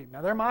believe him.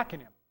 Now they're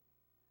mocking him,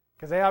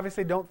 because they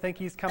obviously don't think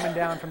he's coming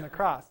down from the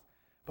cross.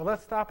 But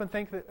let's stop and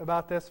think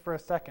about this for a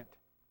second.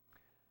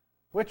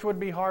 Which would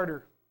be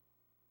harder?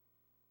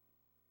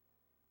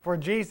 For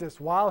Jesus,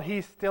 while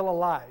he's still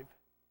alive,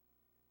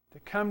 to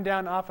come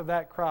down off of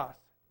that cross?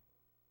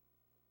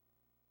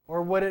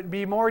 Or would it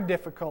be more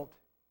difficult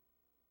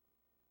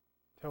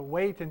to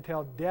wait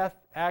until death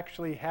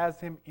actually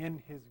has him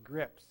in his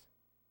grips,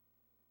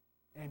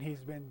 and he's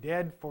been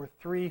dead for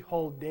 3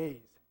 whole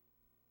days,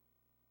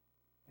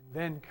 and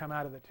then come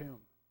out of the tomb?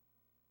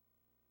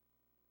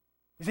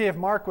 You see, if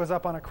Mark was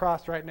up on a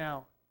cross right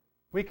now,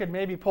 we could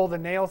maybe pull the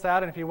nails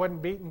out, and if he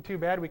wasn't beaten too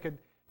bad, we could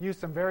use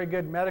some very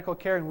good medical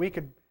care, and we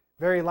could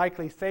very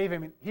likely save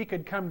him. He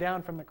could come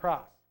down from the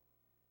cross.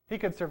 He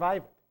could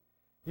survive it.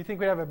 Do you think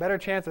we'd have a better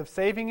chance of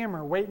saving him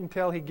or wait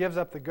until he gives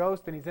up the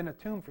ghost and he's in a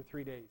tomb for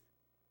 3 days?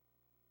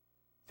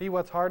 See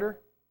what's harder?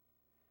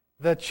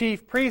 The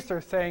chief priests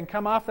are saying,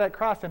 come off that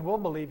cross and we'll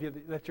believe you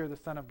that you're the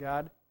Son of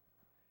God.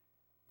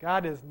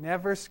 God is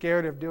never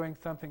scared of doing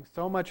something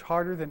so much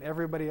harder than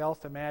everybody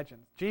else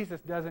imagines.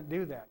 Jesus doesn't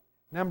do that.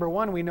 Number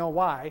one, we know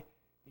why.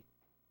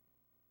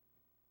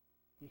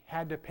 He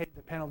had to pay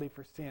the penalty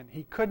for sin.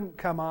 He couldn't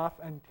come off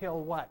until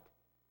what?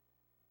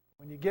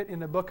 When you get in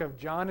the book of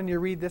John and you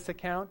read this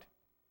account,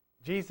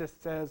 Jesus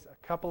says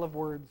a couple of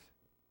words.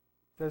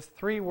 Says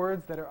 3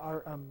 words that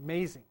are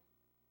amazing.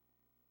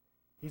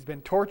 He's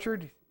been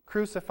tortured,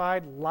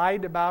 crucified,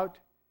 lied about,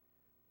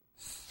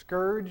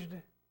 scourged,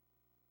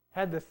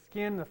 had the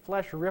skin, the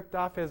flesh ripped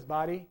off his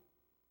body,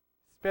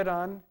 spit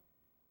on.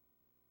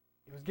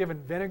 He was given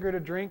vinegar to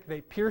drink.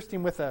 They pierced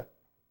him with a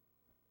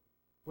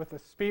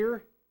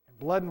spear, and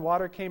blood and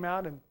water came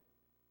out. And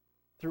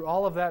through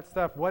all of that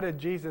stuff, what did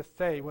Jesus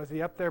say? Was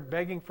he up there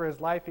begging for his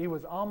life? He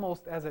was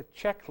almost as a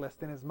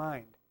checklist in his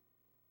mind.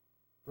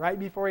 Right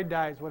before he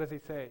dies, what does he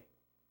say?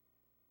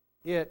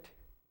 It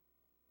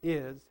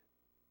is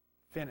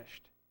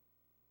finished.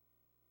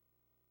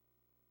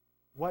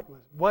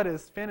 What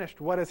is finished?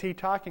 What is he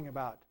talking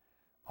about?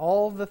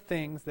 All the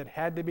things that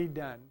had to be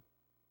done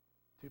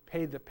to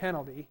pay the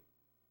penalty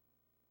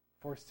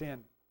for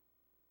sin.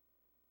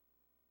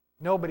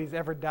 Nobody's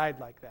ever died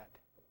like that.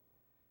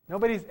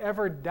 Nobody's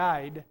ever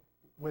died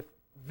with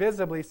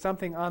visibly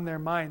something on their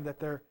mind that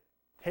they're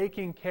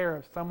taking care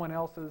of someone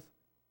else's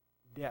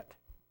debt.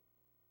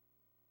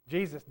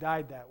 Jesus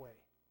died that way.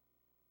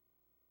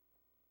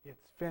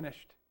 It's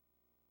finished.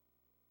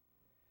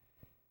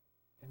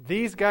 And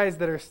these guys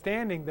that are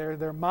standing there,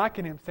 they're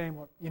mocking him, saying,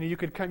 well, you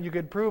could come, you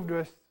could prove to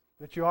us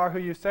that you are who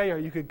you say, or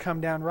you could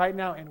come down right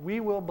now and we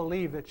will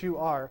believe that you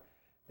are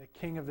the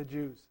King of the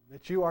Jews,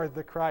 that you are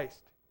the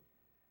Christ.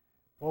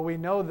 Well, we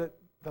know that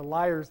the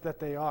liars that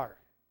they are.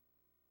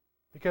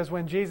 Because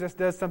when Jesus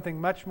does something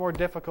much more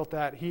difficult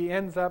that, he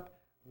ends up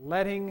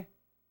letting,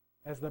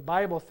 as the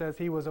Bible says,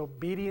 he was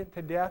obedient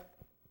to death.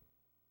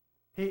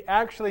 He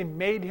actually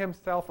made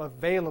himself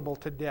available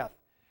to death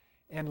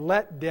and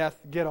let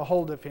death get a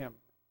hold of him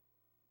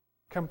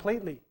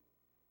completely.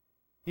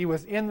 He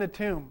was in the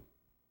tomb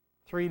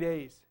 3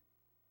 days.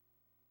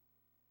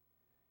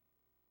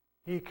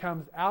 He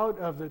comes out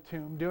of the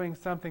tomb doing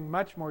something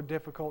much more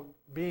difficult,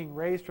 being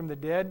raised from the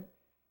dead.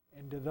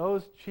 And do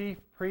those chief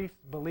priests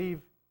believe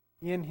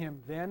in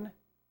him then?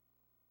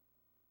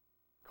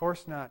 Of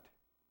course not.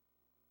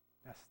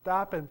 Now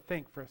stop and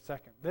think for a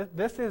second.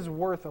 This is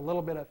worth a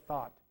little bit of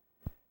thought.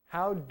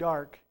 How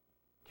dark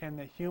can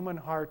the human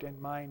heart and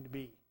mind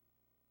be?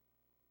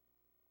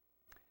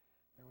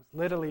 There was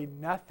literally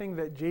nothing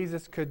that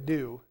Jesus could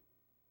do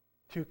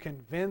to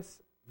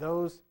convince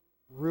those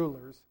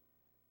rulers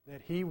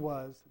that he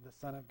was the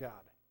Son of God.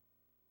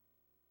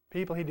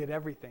 People, he did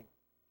everything.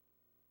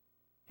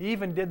 He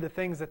even did the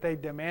things that they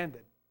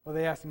demanded. Well,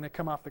 they asked him to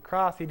come off the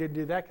cross. He didn't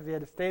do that because he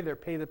had to stay there,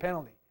 pay the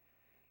penalty.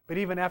 But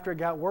even after it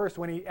got worse,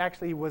 when he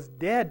actually was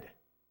dead,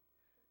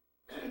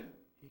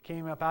 he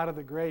came up out of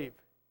the grave.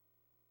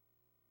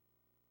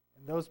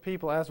 And those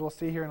people, as we'll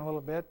see here in a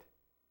little bit,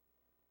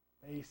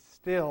 they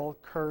still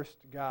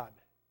cursed God.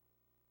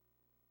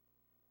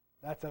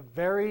 That's a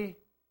very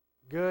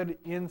good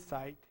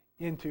insight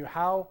into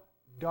how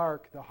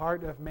dark the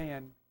heart of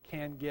man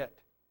can get.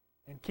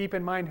 And keep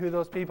in mind who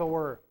those people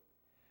were.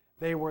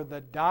 They were the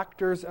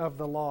doctors of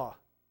the law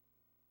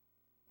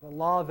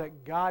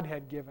that God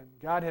had given.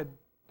 God had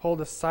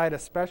pulled aside a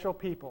special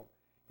people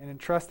and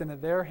entrusted into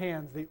their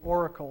hands the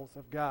oracles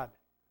of God.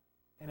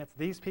 And it's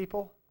these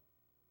people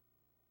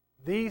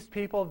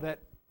that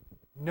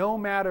no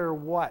matter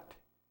what,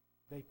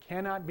 they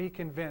cannot be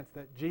convinced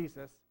that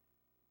Jesus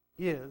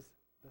is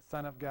the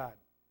Son of God.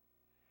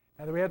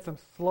 Now, we had some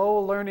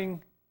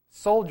slow-learning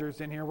soldiers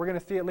in here. We're going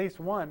to see at least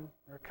one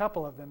or a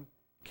couple of them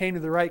came to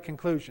the right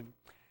conclusion.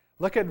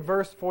 Look at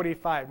verse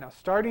 45. Now,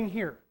 starting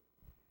here,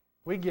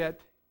 we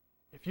get,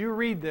 if you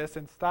read this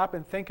and stop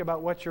and think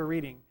about what you're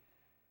reading,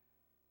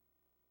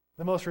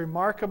 the most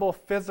remarkable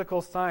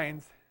physical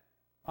signs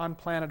on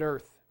planet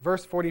Earth.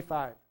 Verse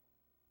 45.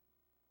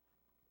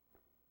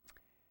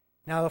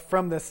 Now,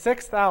 from the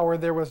 6th hour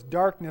there was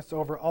darkness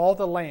over all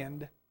the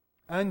land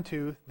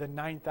unto the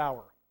 9th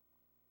hour.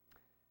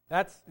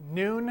 That's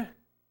noon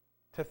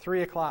to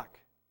 3 o'clock.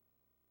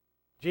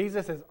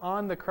 Jesus is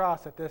on the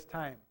cross at this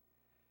time.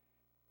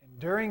 And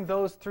during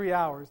those 3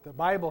 hours, the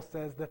Bible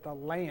says that the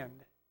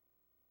land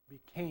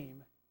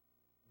became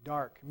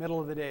dark,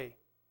 middle of the day.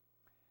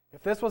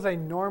 If this was a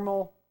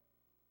normal,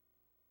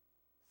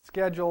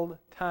 scheduled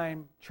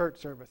time church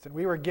service, and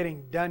we were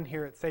getting done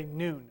here at, say,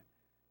 noon,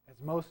 as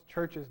most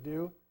churches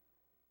do,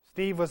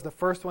 Steve was the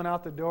first one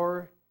out the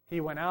door. He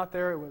went out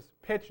there. It was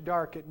pitch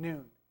dark at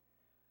noon.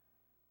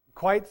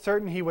 Quite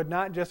certain he would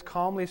not just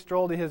calmly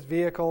stroll to his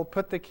vehicle,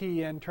 put the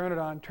key in, turn it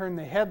on, turn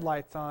the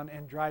headlights on,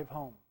 and drive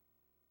home.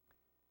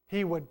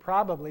 He would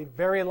probably,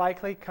 very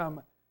likely,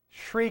 come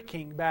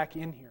shrieking back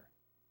in here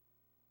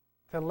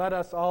to let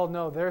us all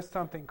know there's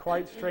something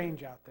quite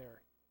strange out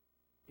there.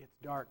 It's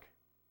dark.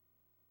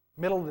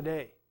 Middle of the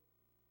day.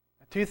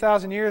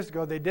 2,000 years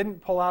ago, they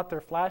didn't pull out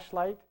their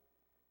flashlight.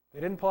 They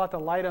didn't pull out the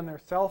light on their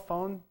cell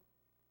phone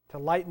to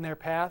lighten their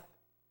path.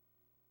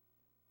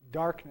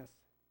 Darkness.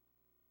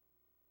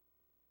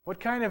 What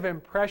kind of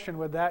impression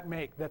would that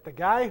make? That the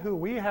guy who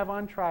we have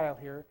on trial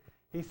here,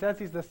 he says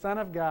he's the Son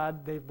of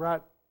God. They've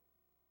brought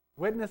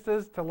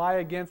witnesses to lie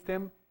against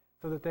him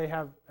so that they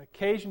have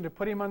occasion to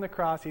put him on the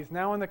cross. He's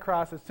now on the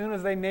cross. As soon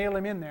as they nail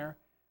him in there,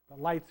 the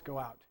lights go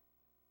out.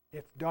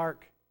 It's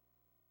dark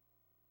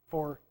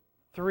for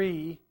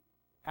 3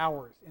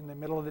 hours in the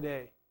middle of the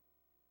day.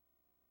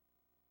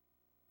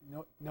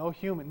 No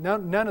human,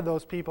 none of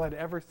those people had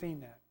ever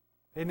seen that.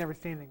 They'd never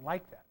seen anything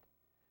like that.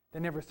 They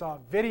never saw a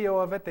video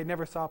of it. They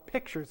never saw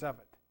pictures of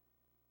it.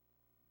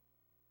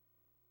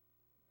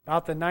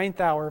 About the 9th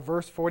hour,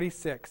 verse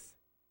 46,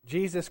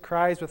 Jesus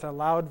cries with a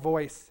loud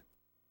voice,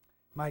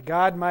 my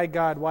God,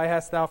 why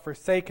hast thou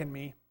forsaken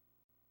me?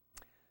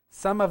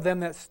 Some of them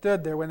that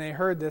stood there when they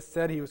heard this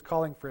said he was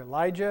calling for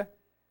Elijah.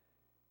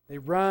 They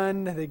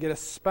run, they get a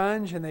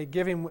sponge, and they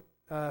give him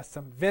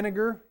some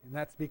vinegar, and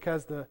that's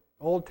because the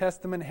Old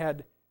Testament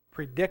had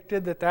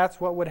predicted that that's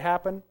what would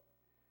happen.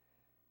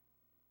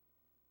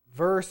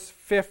 Verse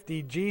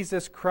 50,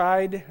 Jesus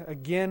cried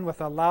again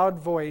with a loud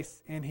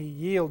voice, and he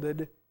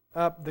yielded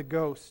up the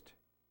ghost.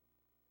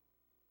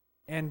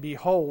 And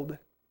behold,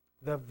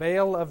 the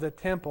veil of the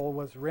temple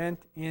was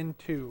rent in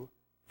two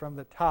from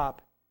the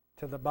top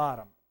to the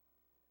bottom.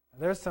 Now,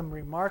 there's some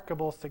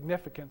remarkable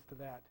significance to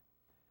that.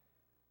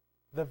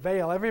 The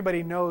veil,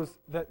 everybody knows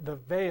that the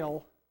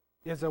veil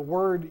is a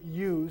word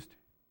used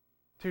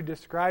to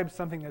describe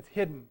something that's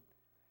hidden.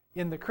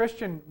 In the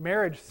Christian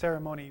marriage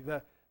ceremony,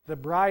 the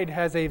bride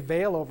has a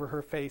veil over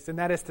her face, and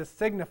that is to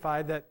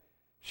signify that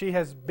she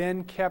has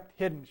been kept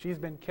hidden. She's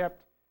been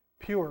kept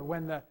pure.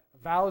 When the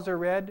vows are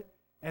read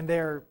and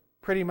they're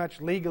pretty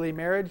much legally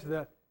married,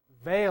 the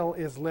veil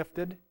is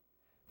lifted.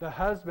 The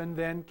husband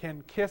then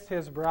can kiss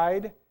his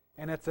bride,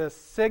 and it's a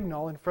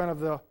signal in front of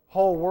the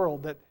whole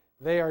world that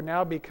they are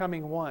now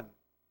becoming one.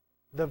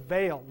 The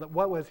veil, that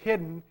what was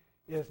hidden,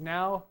 is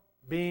now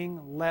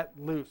being let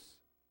loose.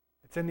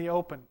 It's in the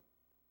open.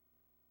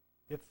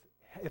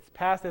 It's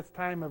past its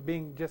time of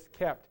being just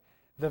kept.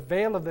 The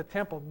veil of the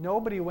temple,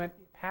 nobody went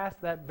past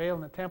that veil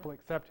in the temple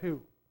except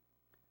who?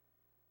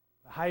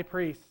 The high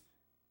priest.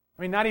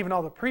 I mean, not even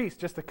all the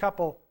priests, just a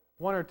couple,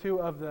 one or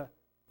two of the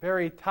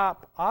very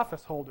top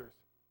office holders.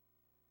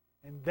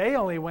 And they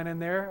only went in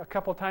there a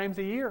couple times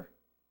a year.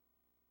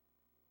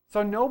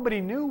 So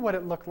nobody knew what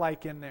it looked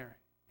like in there.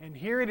 And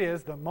here it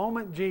is, the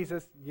moment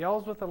Jesus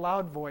yells with a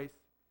loud voice,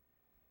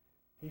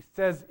 he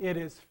says, it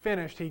is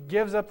finished. He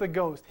gives up the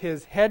ghost.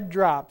 His head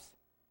drops.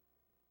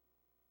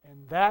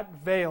 And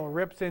that veil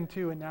rips in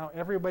two, and now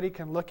everybody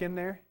can look in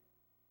there.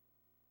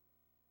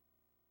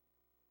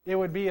 It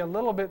would be a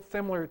little bit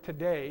similar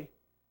today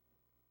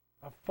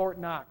of Fort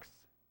Knox.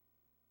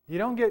 You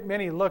don't get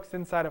many looks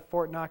inside of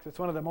Fort Knox. It's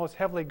one of the most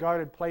heavily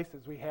guarded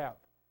places we have.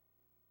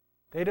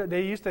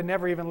 They used to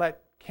never even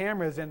let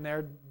cameras in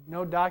there,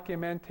 no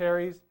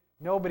documentaries.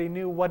 Nobody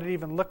knew what it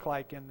even looked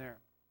like in there.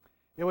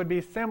 It would be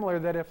similar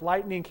that if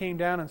lightning came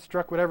down and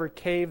struck whatever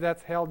cave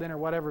that's held in or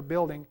whatever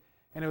building,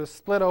 and it was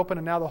split open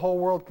and now the whole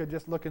world could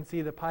just look and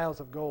see the piles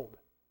of gold.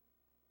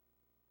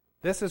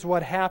 This is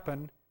what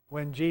happened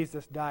when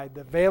Jesus died.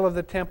 The veil of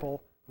the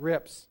temple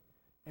rips,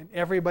 and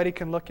everybody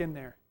can look in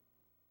there.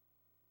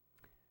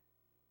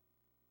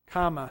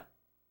 Comma.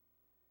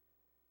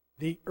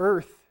 The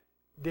earth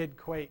did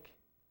quake.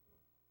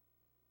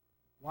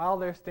 While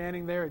they're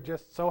standing there, it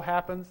just so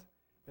happens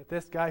that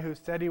this guy who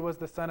said he was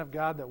the Son of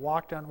God, that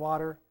walked on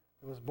water,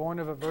 that was born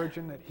of a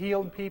virgin, that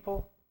healed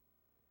people,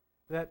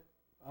 that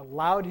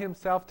allowed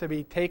himself to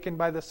be taken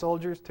by the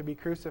soldiers to be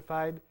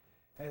crucified,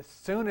 as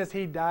soon as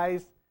he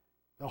dies,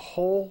 the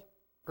whole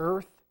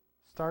earth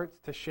starts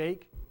to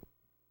shake.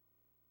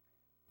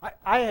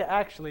 I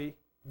actually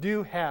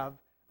do have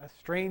a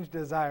strange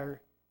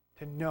desire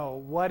to know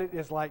what it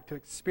is like to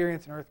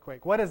experience an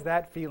earthquake. What is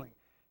that feeling?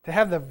 To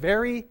have the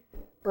very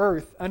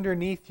earth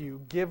underneath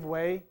you give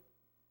way,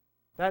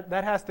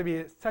 that has to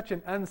be such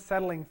an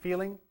unsettling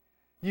feeling.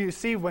 You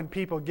see when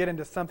people get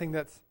into something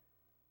that's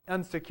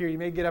unsecure. You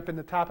may get up in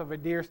the top of a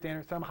deer stand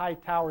or some high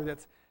tower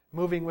that's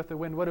moving with the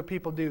wind. What do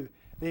people do?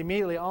 They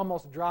immediately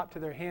almost drop to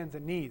their hands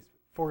and knees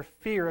for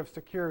fear of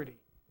security.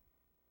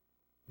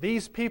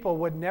 These people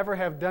would never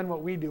have done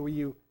what we do, where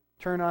you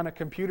turn on a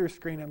computer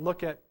screen and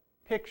look at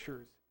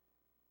pictures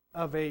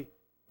of a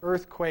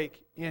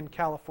earthquake in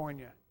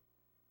California,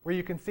 where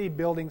you can see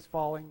buildings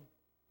falling,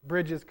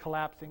 bridges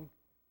collapsing.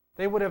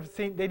 They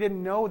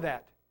didn't know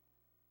that.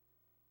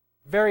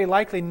 Very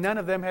likely none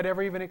of them had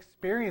ever even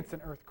experienced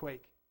an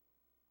earthquake.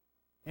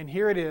 And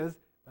here it is,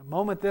 the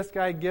moment this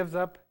guy gives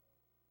up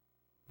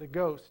the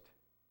ghost,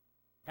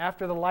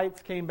 after the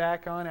lights came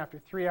back on, after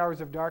 3 hours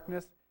of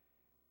darkness,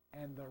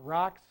 and the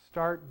rocks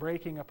start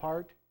breaking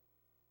apart,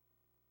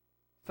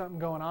 something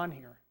going on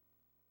here.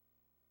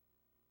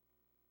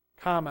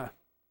 Comma.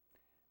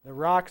 The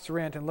rocks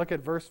rent, and look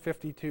at verse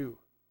 52.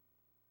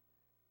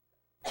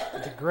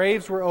 The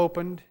graves were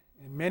opened,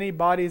 and many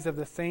bodies of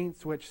the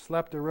saints which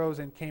slept arose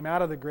and came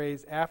out of the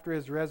graves after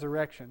his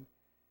resurrection,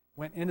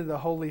 went into the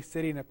holy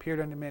city and appeared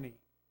unto many.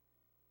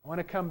 I want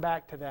to come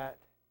back to that.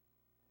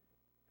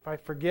 If I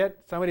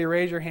forget, somebody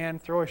raise your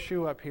hand, throw a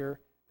shoe up here,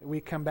 that we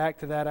come back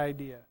to that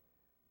idea.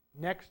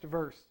 Next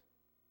verse.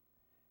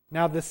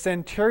 Now the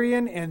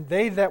centurion and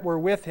they that were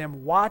with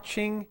him,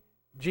 watching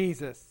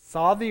Jesus,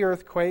 saw the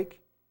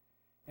earthquake,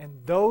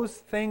 and those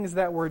things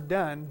that were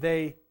done,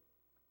 they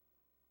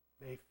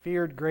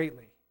feared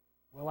greatly.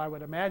 Well, I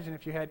would imagine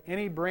if you had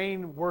any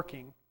brain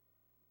working,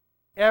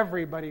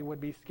 everybody would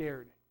be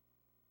scared.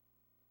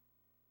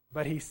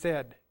 But he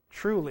said,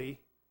 truly,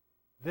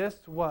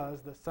 this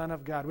was the Son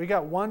of God. We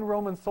got one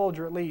Roman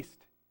soldier at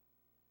least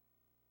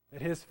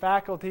that his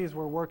faculties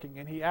were working,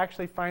 and he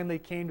actually finally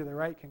came to the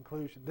right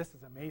conclusion. This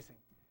is amazing.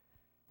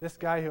 This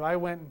guy who I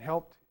went and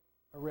helped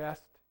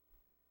arrest,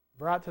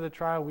 brought to the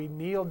trial, we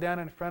kneeled down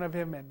in front of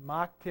him and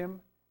mocked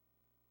him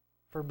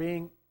for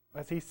being,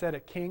 as he said, a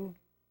king.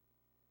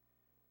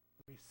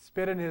 We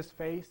spit in his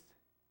face.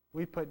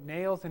 We put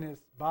nails in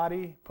his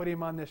body, put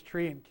him on this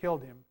tree, and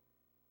killed him.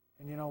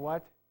 And you know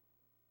what?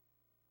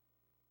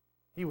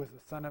 He was the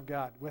Son of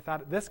God.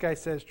 Without it, this guy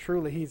says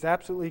truly, he's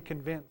absolutely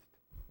convinced.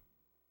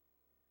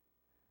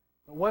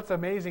 But what's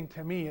amazing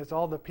to me is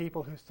all the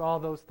people who saw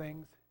those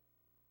things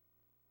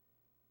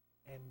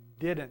and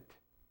didn't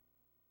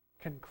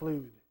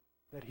conclude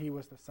that he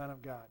was the Son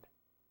of God.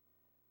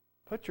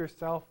 Put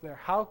yourself there.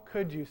 How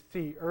could you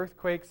see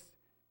earthquakes,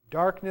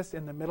 darkness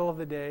in the middle of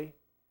the day,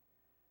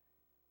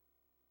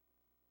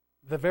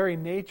 the very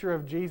nature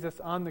of Jesus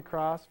on the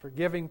cross,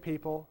 forgiving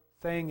people,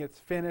 saying it's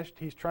finished.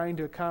 He's trying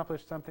to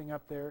accomplish something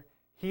up there,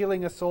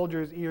 healing a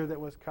soldier's ear that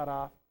was cut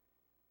off.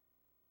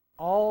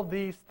 All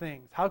these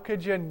things. How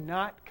could you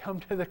not come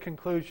to the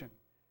conclusion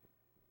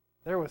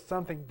there was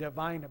something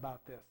divine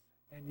about this?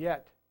 And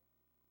yet,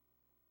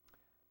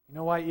 you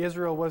know why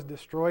Israel was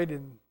destroyed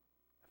in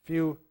a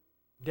few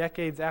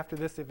decades after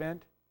this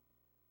event?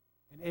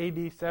 In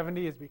AD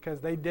 70 is because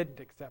they didn't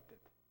accept it.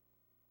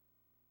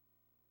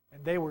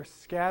 And they were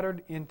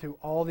scattered into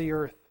all the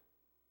earth.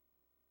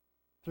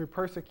 Through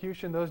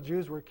persecution, those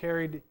Jews were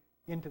carried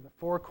into the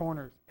four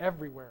corners,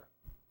 everywhere.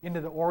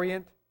 Into the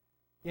Orient,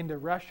 into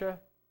Russia,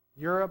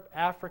 Europe,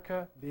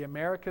 Africa, the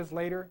Americas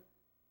later.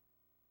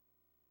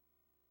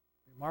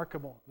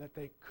 Remarkable that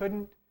they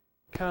couldn't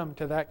come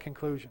to that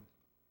conclusion.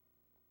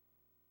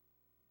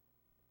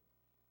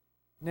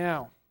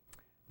 Now,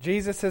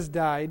 Jesus has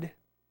died.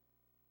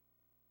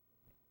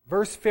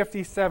 Verse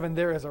 57,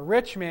 there is a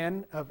rich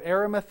man of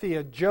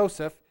Arimathea,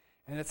 Joseph,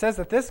 and it says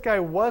that this guy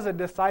was a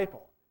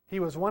disciple. He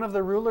was one of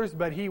the rulers,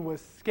 but he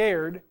was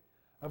scared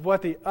of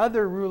what the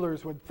other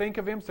rulers would think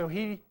of him, so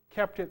he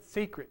kept it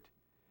secret.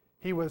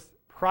 He was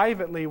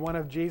privately one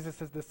of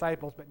Jesus'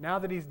 disciples, but now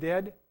that he's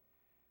dead,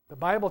 the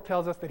Bible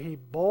tells us that he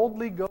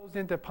boldly goes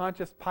into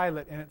Pontius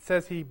Pilate, and it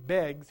says he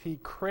begs, he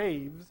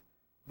craves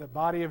the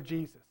body of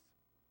Jesus.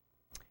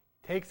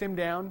 Takes him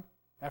down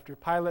after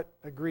Pilate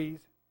agrees,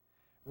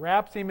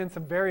 wraps him in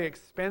some very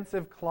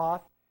expensive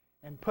cloth,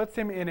 and puts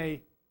him in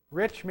a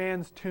rich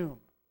man's tomb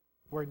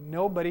where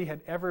nobody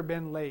had ever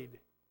been laid.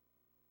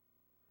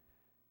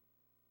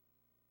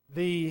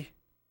 Look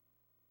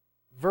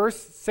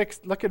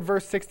at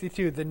verse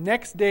 62. The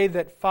next day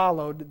that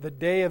followed, the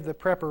day of the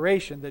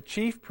preparation, the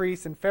chief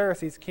priests and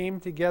Pharisees came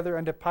together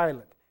unto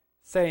Pilate,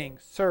 saying,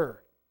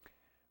 Sir,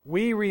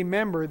 we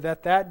remember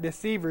that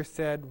deceiver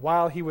said,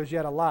 while he was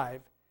yet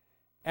alive,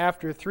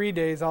 after 3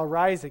 days I'll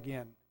rise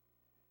again.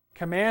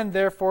 Command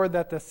therefore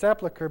that the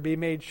sepulchre be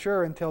made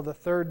sure until the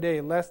third day,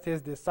 lest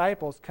his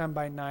disciples come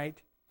by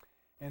night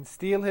and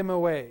steal him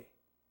away,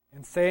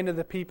 and say unto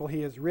the people,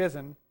 he is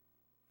risen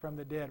from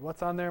the dead.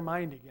 What's on their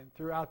mind again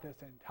throughout this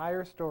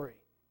entire story?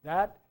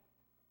 That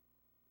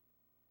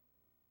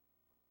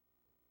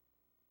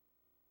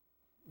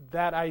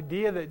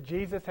idea that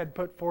Jesus had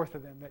put forth to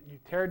them, that you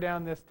tear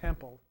down this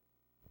temple,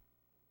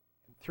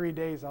 in 3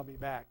 days I'll be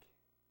back.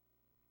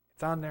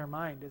 It's on their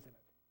mind, isn't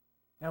it?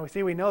 Now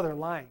we know they're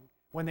lying.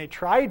 When they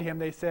tried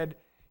him, he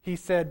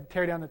said,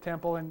 tear down the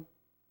temple, and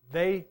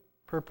they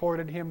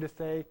purported him to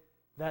say,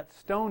 that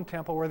stone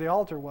temple where the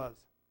altar was.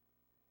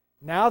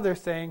 Now they're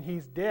saying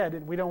he's dead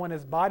and we don't want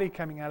his body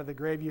coming out of the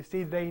grave. You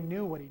see, they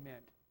knew what he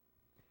meant.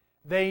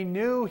 They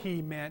knew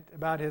he meant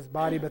about his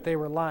body, but they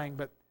were lying.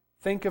 But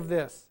think of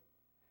this.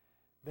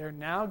 They're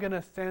now going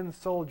to send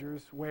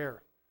soldiers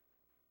where?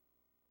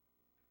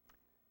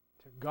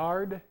 To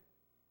guard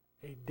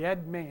a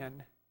dead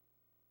man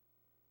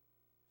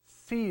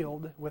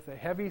sealed with a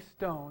heavy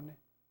stone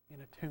in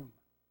a tomb.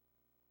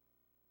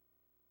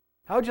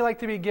 How would you like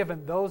to be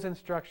given those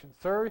instructions?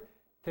 Sir,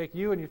 take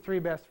you and your 3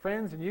 best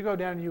friends and you go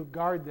down and you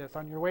guard this.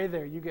 On your way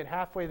there, you get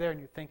halfway there and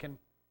you're thinking,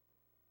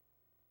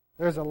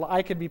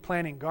 I could be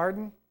planting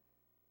garden.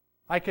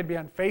 I could be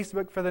on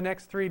Facebook for the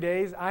next 3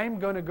 days. I'm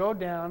going to go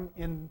down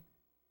in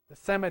the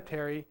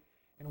cemetery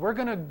and we're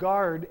going to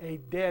guard a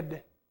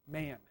dead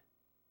man.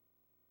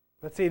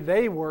 But see,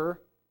 they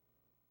were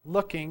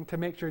looking to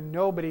make sure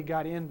nobody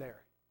got in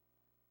there.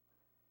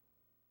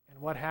 And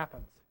what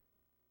happens?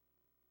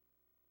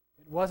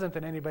 wasn't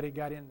that anybody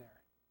got in there.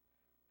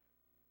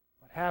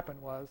 What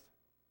happened was,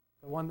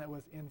 the one that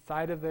was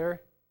inside of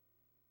there,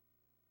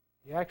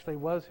 he actually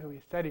was who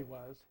he said he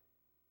was,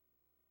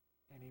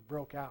 and he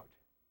broke out.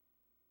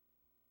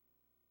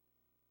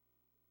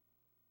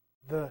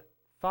 The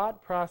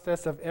thought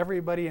process of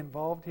everybody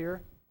involved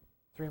here,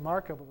 it's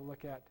remarkable to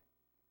look at.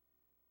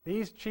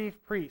 These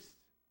chief priests,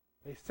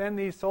 they send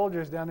these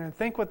soldiers down there, and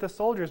think what the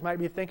soldiers might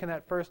be thinking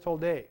that first whole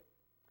day.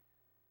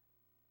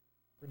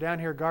 We're down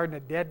here guarding a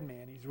dead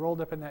man. He's rolled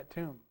up in that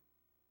tomb.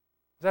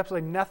 There's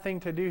absolutely nothing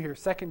to do here.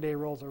 Second day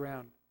rolls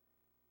around.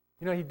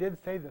 You know, he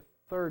did say the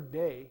third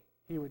day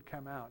he would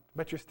come out.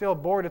 But you're still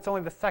bored. It's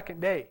only the second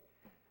day.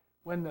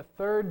 When the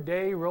third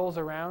day rolls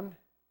around,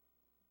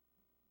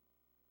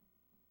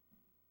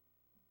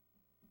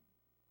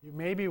 you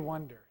maybe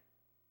wonder,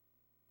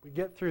 we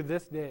get through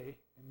this day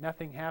and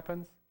nothing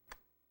happens.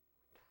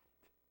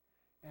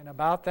 And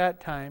about that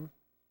time,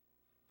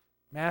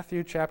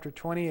 Matthew chapter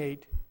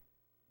 28,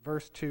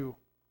 verse 2.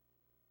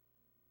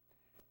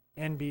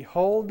 And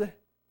behold,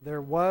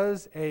 there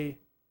was a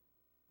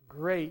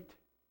great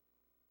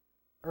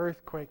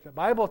earthquake. The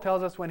Bible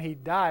tells us when he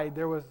died,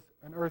 there was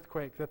an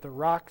earthquake, that the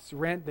rocks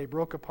rent, they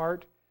broke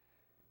apart.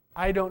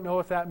 I don't know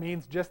if that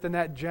means just in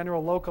that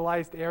general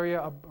localized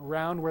area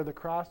around where the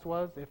cross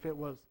was, if it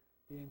was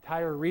the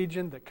entire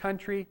region, the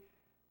country,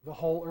 the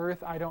whole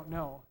earth, I don't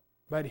know.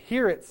 But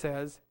here it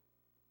says,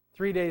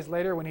 3 days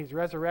later when he's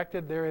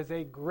resurrected, there is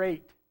a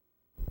great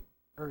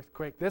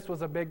earthquake. This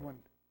was a big one.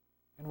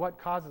 And what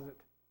causes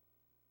it?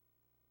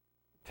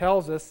 It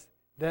tells us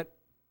that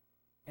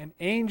an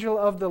angel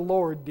of the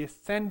Lord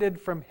descended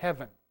from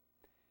heaven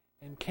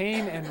and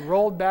came and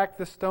rolled back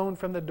the stone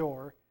from the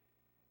door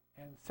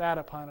and sat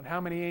upon it. How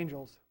many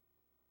angels?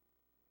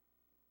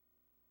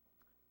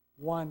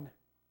 One.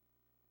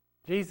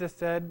 Jesus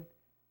said,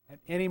 at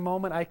any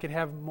moment I could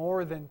have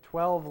more than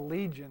 12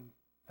 legion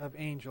of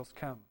angels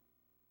come.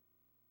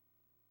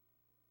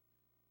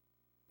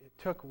 It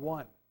took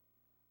one.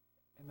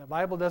 And the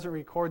Bible doesn't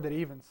record that he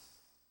even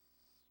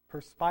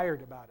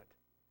perspired about it.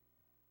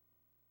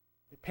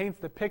 It paints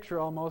the picture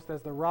almost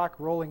as the rock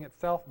rolling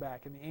itself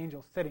back and the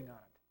angel sitting on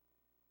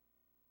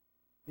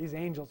it. These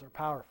angels are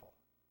powerful.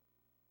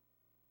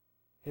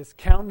 His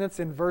countenance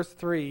in verse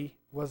 3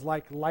 was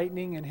like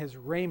lightning, and his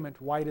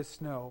raiment white as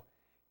snow.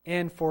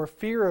 And for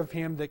fear of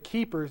him the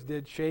keepers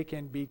did shake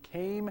and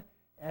became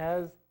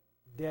as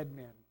dead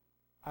men.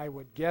 I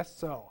would guess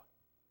so.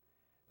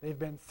 They've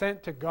been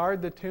sent to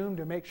guard the tomb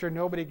to make sure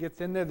nobody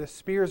gets in there. The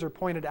spears are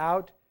pointed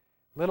out.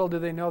 Little do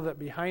they know that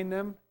behind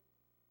them,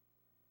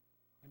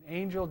 an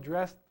angel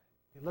dressed,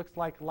 he looks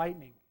like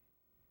lightning.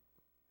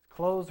 His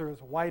clothes are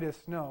as white as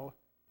snow,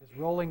 is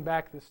rolling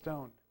back the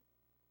stone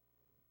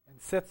and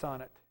sits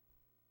on it.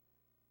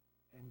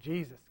 And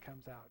Jesus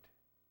comes out.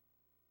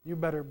 You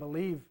better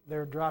believe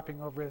they're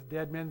dropping over as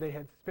dead men. They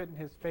had spit in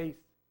his face.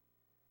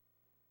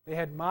 They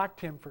had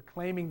mocked him for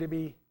claiming to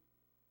be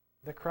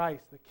the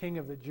Christ, the King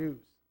of the Jews,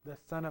 the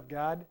Son of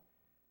God.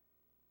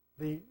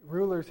 The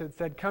rulers had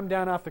said, come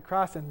down off the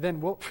cross and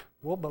then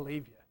we'll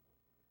believe you.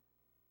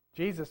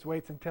 Jesus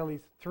waits until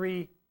he's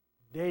 3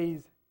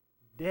 days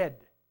dead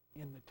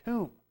in the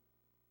tomb.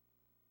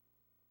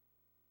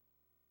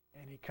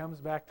 And he comes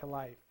back to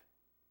life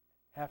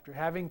after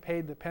having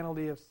paid the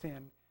penalty of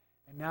sin.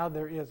 And now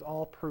there is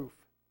all proof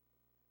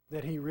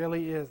that he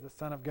really is the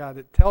Son of God.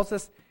 It tells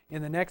us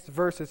in the next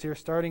verses here,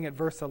 starting at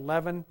verse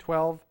 11,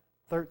 12,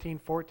 13,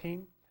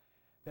 14,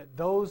 that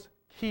those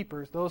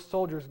keepers, those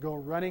soldiers, go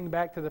running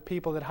back to the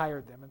people that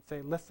hired them and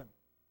say, listen,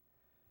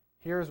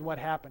 here's what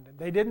happened. And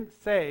they didn't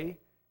say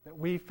that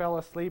we fell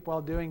asleep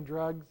while doing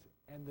drugs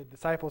and the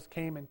disciples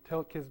came and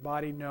took his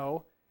body.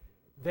 No.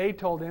 They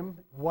told him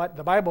what,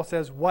 the Bible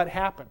says, what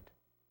happened.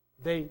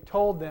 They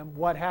told them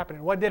what happened.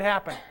 And what did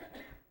happen?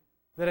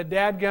 That a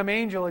dadgum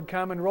angel had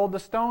come and rolled the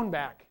stone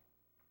back.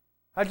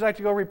 How'd you like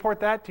to go report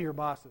that to your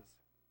bosses?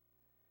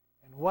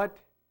 And what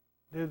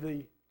do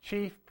the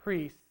chief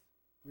priests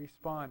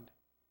respond?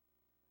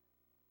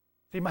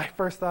 See, my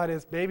first thought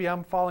is, baby,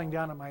 I'm falling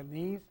down on my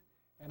knees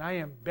and I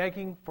am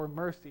begging for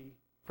mercy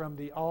from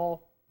the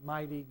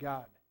Almighty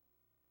God.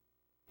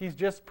 He's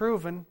just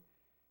proven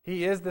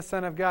he is the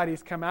Son of God.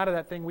 He's come out of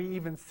that thing. We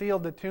even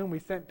sealed the tomb. We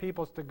sent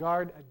people to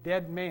guard a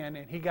dead man,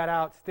 and he got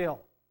out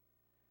still.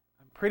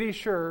 I'm pretty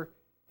sure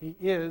he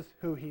is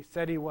who he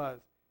said he was.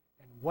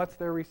 And what's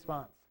their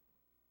response?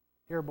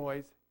 Here,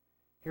 boys,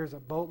 here's a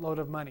boatload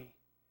of money.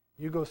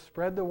 You go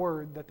spread the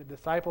word that the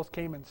disciples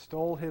came and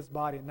stole his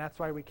body, and that's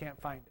why we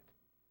can't find it.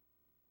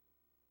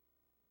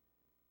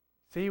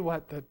 See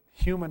what the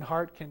human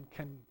heart can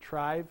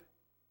contrive?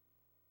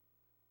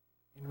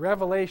 In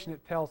Revelation,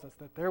 it tells us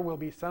that there will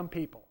be some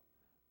people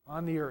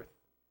on the earth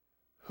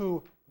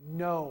who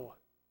know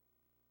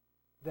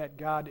that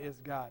God is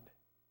God.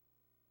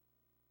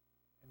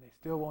 And they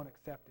still won't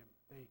accept him.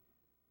 They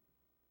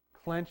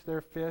clench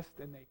their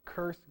fist and they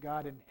curse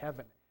God in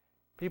heaven.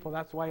 People,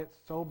 that's why it's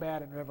so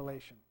bad in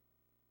Revelation.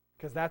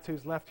 Because that's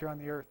who's left here on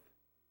the earth.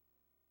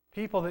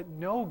 People that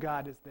know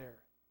God is there.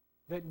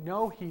 That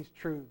know he's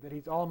true, that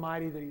he's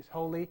almighty, that he's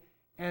holy,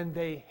 and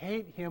they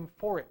hate him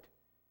for it.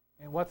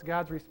 And what's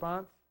God's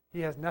response?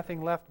 He has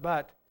nothing left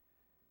but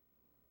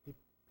the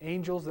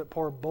angels that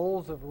pour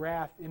bowls of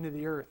wrath into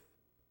the earth.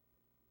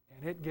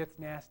 And it gets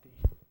nasty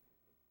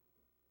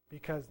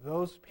because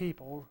those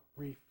people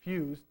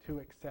refuse to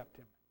accept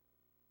him.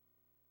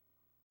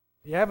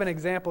 You have an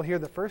example here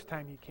the first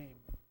time he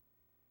came.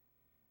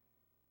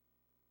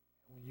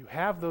 When you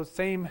have those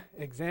same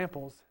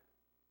examples,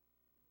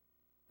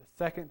 the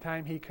second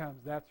time he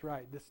comes, that's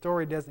right. The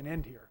story doesn't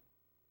end here.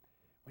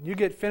 When you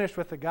get finished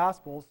with the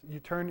Gospels, you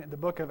turn to the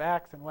book of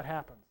Acts, and what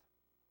happens?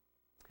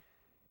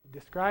 It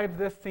describes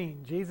this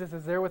scene. Jesus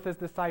is there with his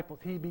disciples.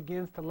 He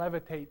begins to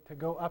levitate, to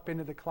go up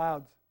into the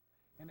clouds.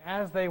 And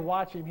as they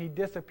watch him, he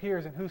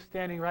disappears. And who's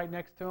standing right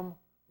next to him?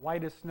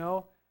 White as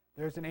snow.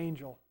 There's an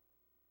angel.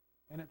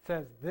 And it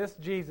says, this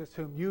Jesus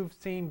whom you've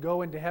seen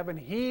go into heaven,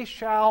 he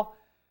shall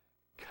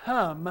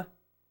come,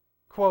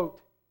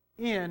 quote,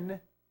 in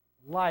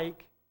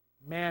like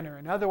manner.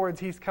 In other words,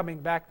 he's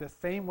coming back the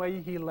same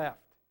way he left.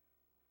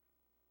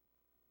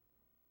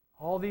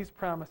 All these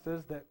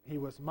promises that he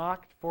was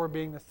mocked for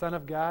being the Son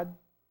of God.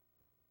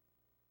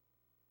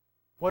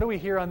 What do we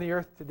hear on the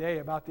earth today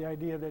about the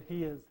idea that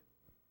he is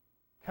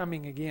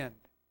coming again?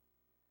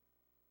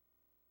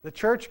 The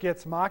church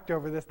gets mocked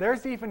over this.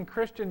 There's even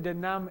Christian,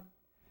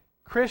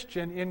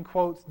 in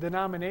quotes,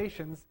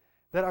 denominations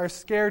that are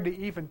scared to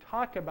even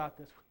talk about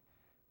this.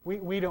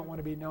 We don't want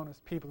to be known as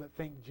people that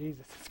think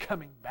Jesus is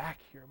coming back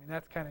here. I mean,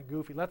 that's kind of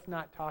goofy. Let's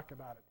not talk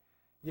about it.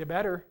 You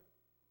better.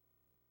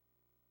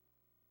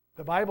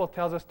 The Bible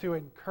tells us to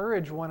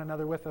encourage one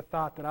another with the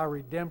thought that our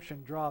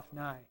redemption draweth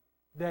nigh,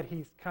 that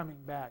he's coming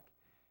back.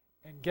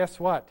 And guess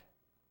what?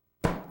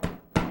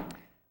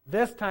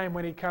 This time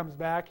when he comes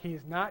back,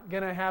 he's not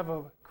going to have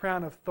a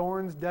crown of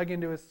thorns dug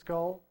into his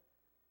skull.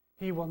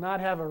 He will not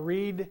have a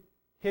reed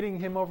hitting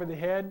him over the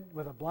head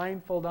with a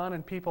blindfold on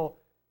and people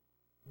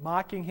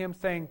mocking him,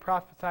 saying,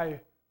 prophesy,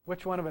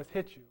 which one of us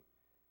hit you?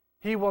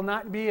 He will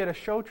not be at a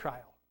show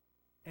trial,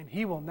 and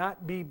he will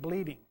not be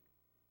bleeding.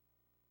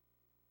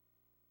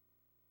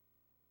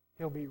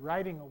 He'll be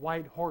riding a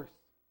white horse,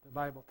 the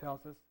Bible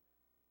tells us,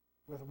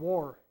 with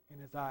war in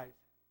his eyes,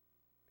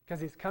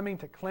 because he's coming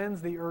to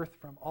cleanse the earth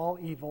from all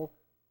evil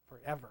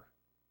forever.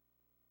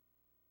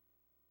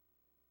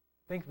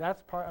 Think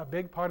that's a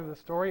big part of the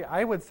story?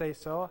 I would say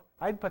so.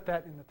 I'd put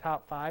that in the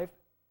top 5.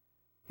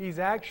 He's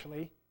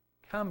actually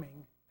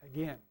coming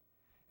again.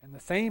 And the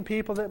same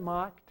people that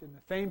mocked, and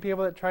the same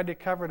people that tried to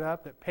cover it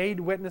up, that paid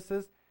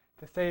witnesses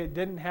to say it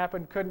didn't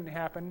happen, couldn't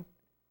happen,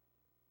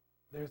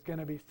 there's going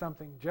to be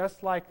something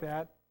just like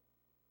that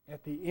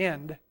at the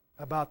end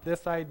about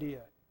this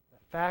idea, the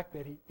fact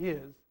that he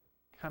is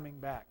coming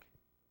back.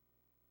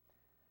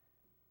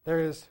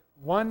 There is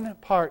one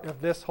part of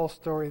this whole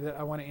story that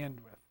I want to end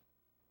with.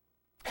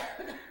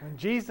 When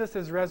Jesus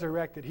is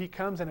resurrected, he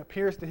comes and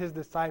appears to his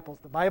disciples.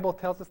 The Bible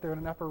tells us they're in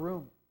an upper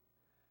room.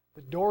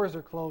 The doors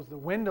are closed. The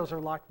windows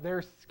are locked.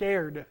 They're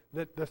scared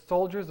that the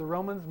soldiers, the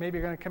Romans, maybe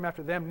are going to come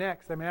after them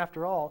next. I mean,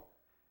 after all,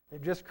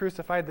 they've just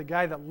crucified the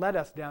guy that led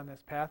us down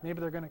this path.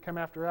 Maybe they're going to come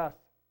after us.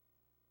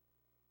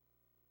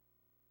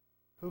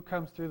 Who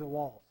comes through the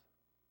walls?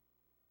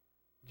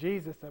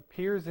 Jesus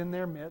appears in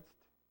their midst,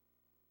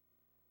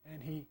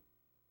 and he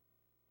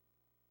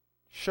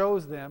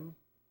shows them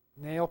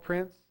nail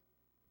prints,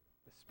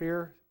 the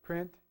spear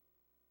print,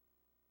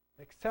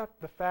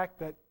 except the fact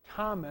that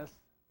Thomas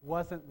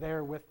wasn't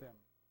there with them.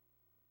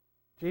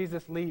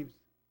 Jesus leaves.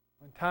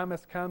 When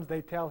Thomas comes,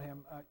 they tell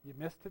him, you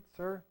missed it,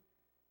 sir?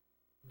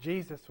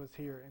 Jesus was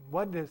here. And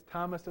what is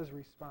Thomas's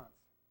response?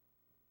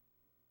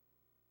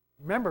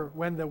 Remember,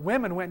 when the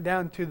women went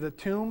down to the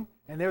tomb,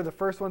 and they were the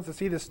first ones to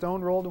see the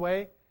stone rolled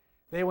away,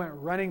 they went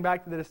running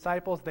back to the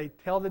disciples. They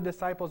tell the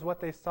disciples what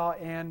they saw,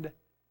 and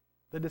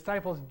the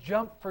disciples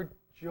jump for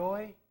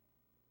joy?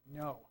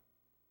 No.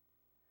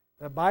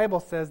 The Bible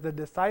says the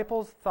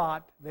disciples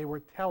thought they were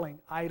telling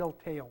idle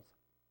tales.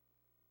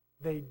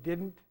 They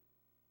didn't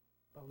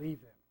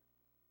believe them.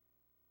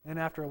 Then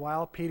after a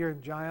while, Peter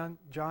and John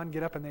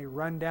get up and they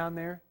run down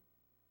there,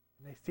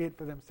 and they see it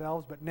for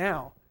themselves. But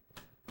now,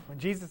 when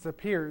Jesus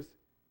appears,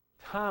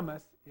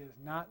 Thomas is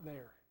not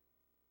there.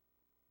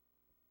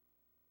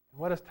 And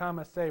what does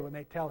Thomas say when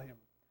they tell him?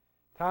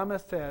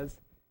 Thomas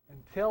says,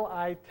 until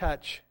I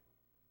touch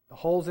the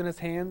holes in his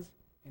hands,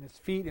 in his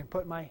feet, and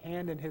put my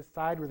hand in his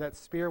side where that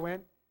spear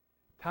went,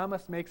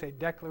 Thomas makes a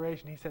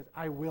declaration. He says,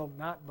 I will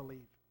not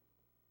believe.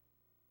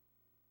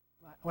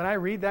 When I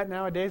read that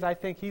nowadays, I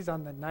think he's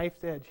on the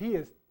knife's edge. He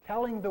is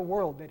telling the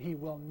world that he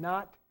will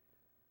not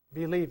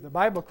believe. The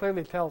Bible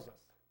clearly tells us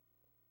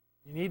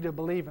you need to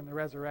believe in the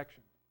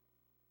resurrection.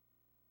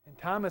 And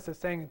Thomas is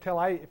saying,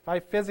 if I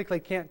physically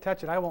can't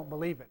touch it, I won't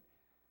believe it.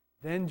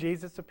 Then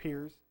Jesus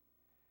appears,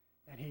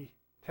 and he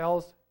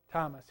tells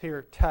Thomas,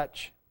 here,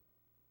 touch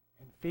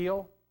and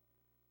feel.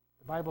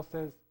 The Bible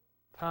says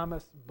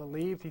Thomas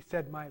believed. He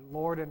said, my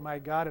Lord and my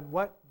God. And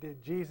what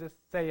did Jesus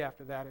say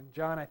after that? In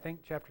John, I think,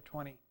 chapter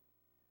 20.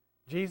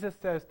 Jesus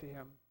says to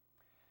him,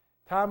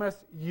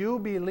 Thomas, you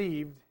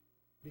believed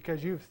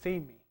because you've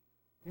seen me.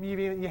 And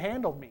you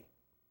handled me.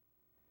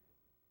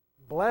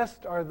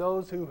 Blessed are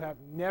those who have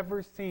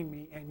never seen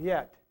me, and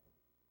yet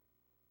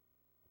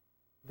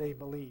they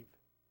believe.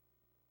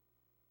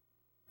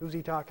 Who's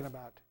he talking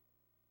about?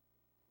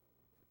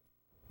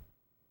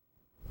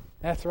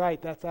 That's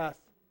right, that's us.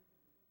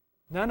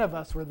 None of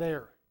us were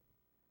there,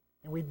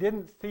 and we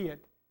didn't see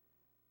it.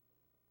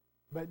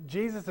 But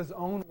Jesus'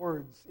 own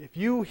words, if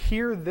you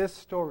hear this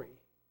story,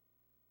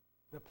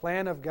 the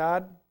plan of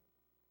God,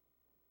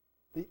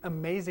 the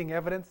amazing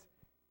evidence,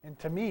 and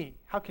to me,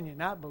 how can you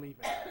not believe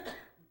it?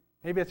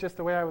 Maybe it's just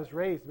the way I was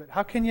raised, but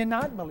how can you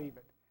not believe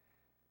it?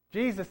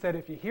 Jesus said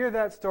if you hear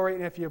that story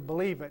and if you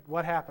believe it,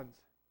 what happens?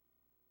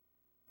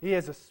 He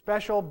has a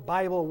special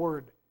Bible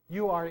word.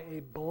 You are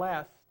a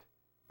blessed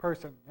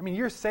person. I mean,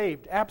 you're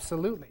saved,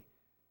 absolutely.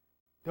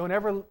 Don't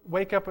ever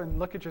wake up and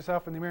look at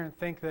yourself in the mirror and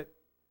think that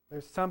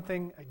there's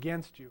something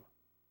against you,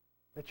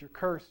 that you're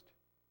cursed.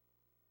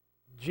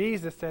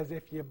 Jesus says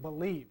if you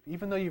believe,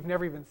 even though you've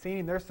never even seen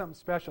Him, there's something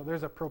special.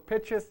 There's a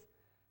propitious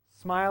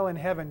smile in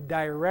heaven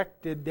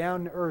directed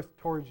down to earth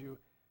towards you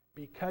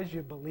because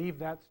you believe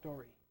that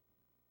story.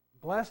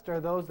 Blessed are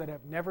those that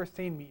have never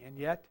seen me, and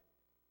yet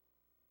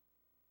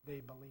they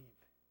believe.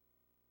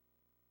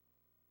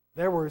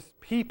 There were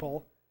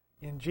people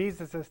in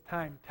Jesus'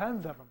 time,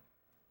 tons of them,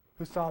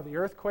 who saw the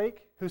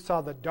earthquake, who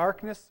saw the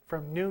darkness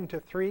from noon to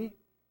 3,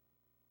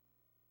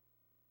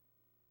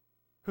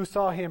 who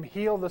saw Him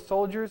heal the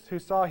soldiers, who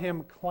saw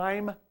Him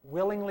climb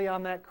willingly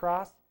on that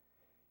cross.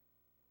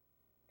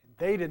 And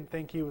they didn't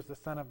think He was the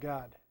Son of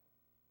God.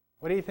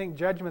 What do you think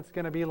judgment's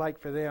going to be like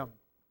for them?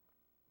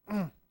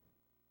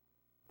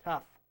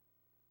 Tough.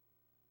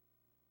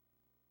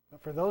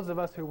 But for those of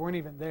us who weren't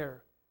even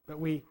there, but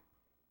we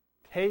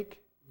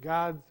take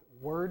God's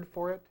word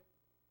for it,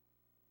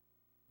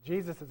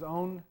 Jesus'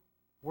 own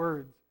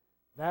words,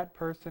 that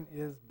person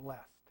is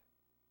blessed.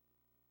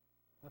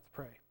 Let's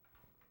pray.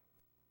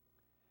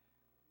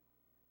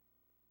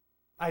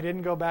 I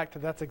didn't go back to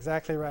that's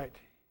exactly right.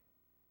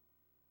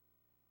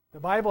 The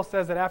Bible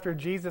says that after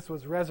Jesus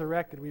was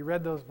resurrected, we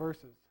read those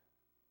verses.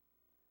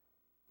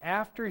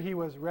 After He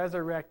was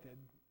resurrected,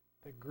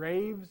 the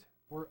graves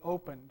were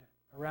opened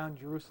around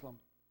Jerusalem.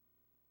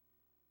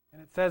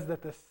 And it says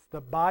that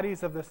the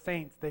bodies of the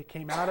saints, they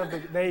came out of the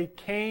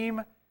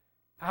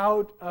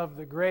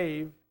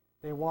grave,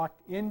 they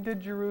walked into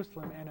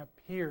Jerusalem and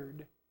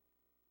appeared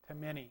to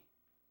many.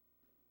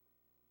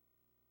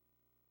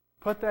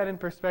 Put that in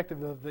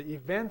perspective of the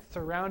events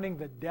surrounding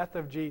the death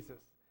of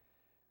Jesus.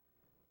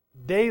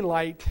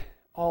 Daylight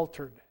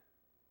altered.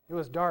 It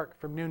was dark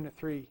from noon to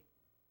 3.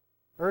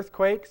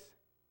 Earthquakes,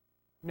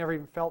 never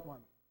even felt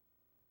one.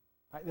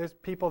 There's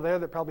people there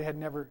that probably had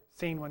never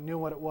seen one, knew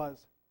what it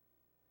was.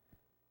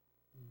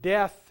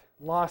 Death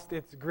lost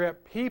its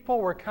grip. People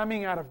were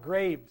coming out of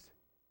graves.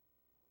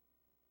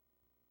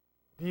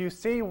 Do you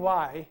see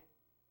why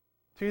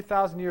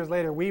 2,000 years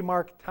later we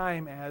mark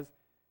time as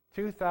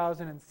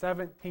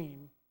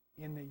 2017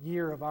 in the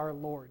year of our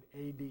Lord,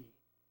 A.D.?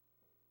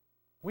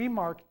 We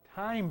mark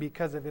time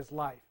because of His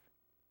life,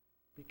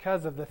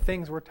 because of the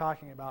things we're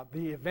talking about,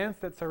 the events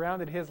that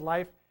surrounded His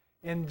life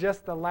in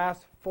just the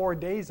last 4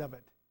 days of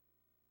it.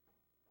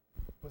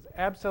 Was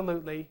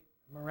absolutely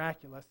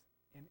miraculous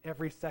in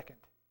every second.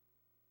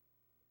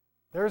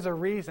 There's a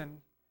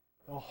reason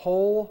the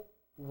whole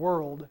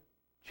world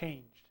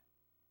changed.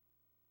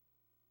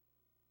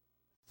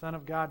 The Son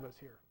of God was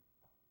here.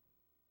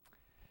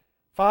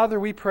 Father,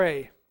 we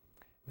pray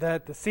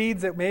that the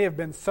seeds that may have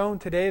been sown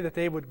today, that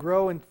they would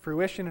grow in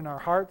fruition in our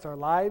hearts, our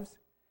lives.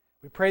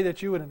 We pray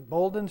that You would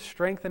embolden,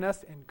 strengthen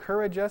us,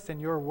 encourage us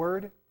in Your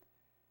word.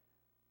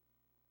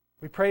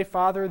 We pray,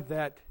 Father,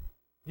 that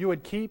You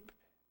would keep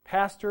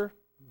Pastor,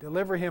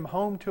 deliver him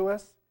home to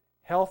us,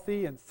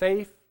 healthy and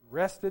safe,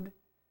 rested.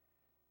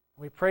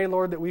 We pray,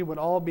 Lord, that we would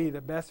all be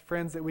the best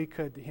friends that we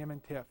could to him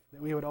and Tiff,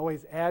 that we would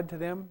always add to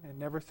them and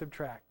never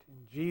subtract.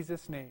 In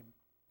Jesus' name,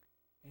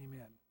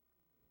 amen.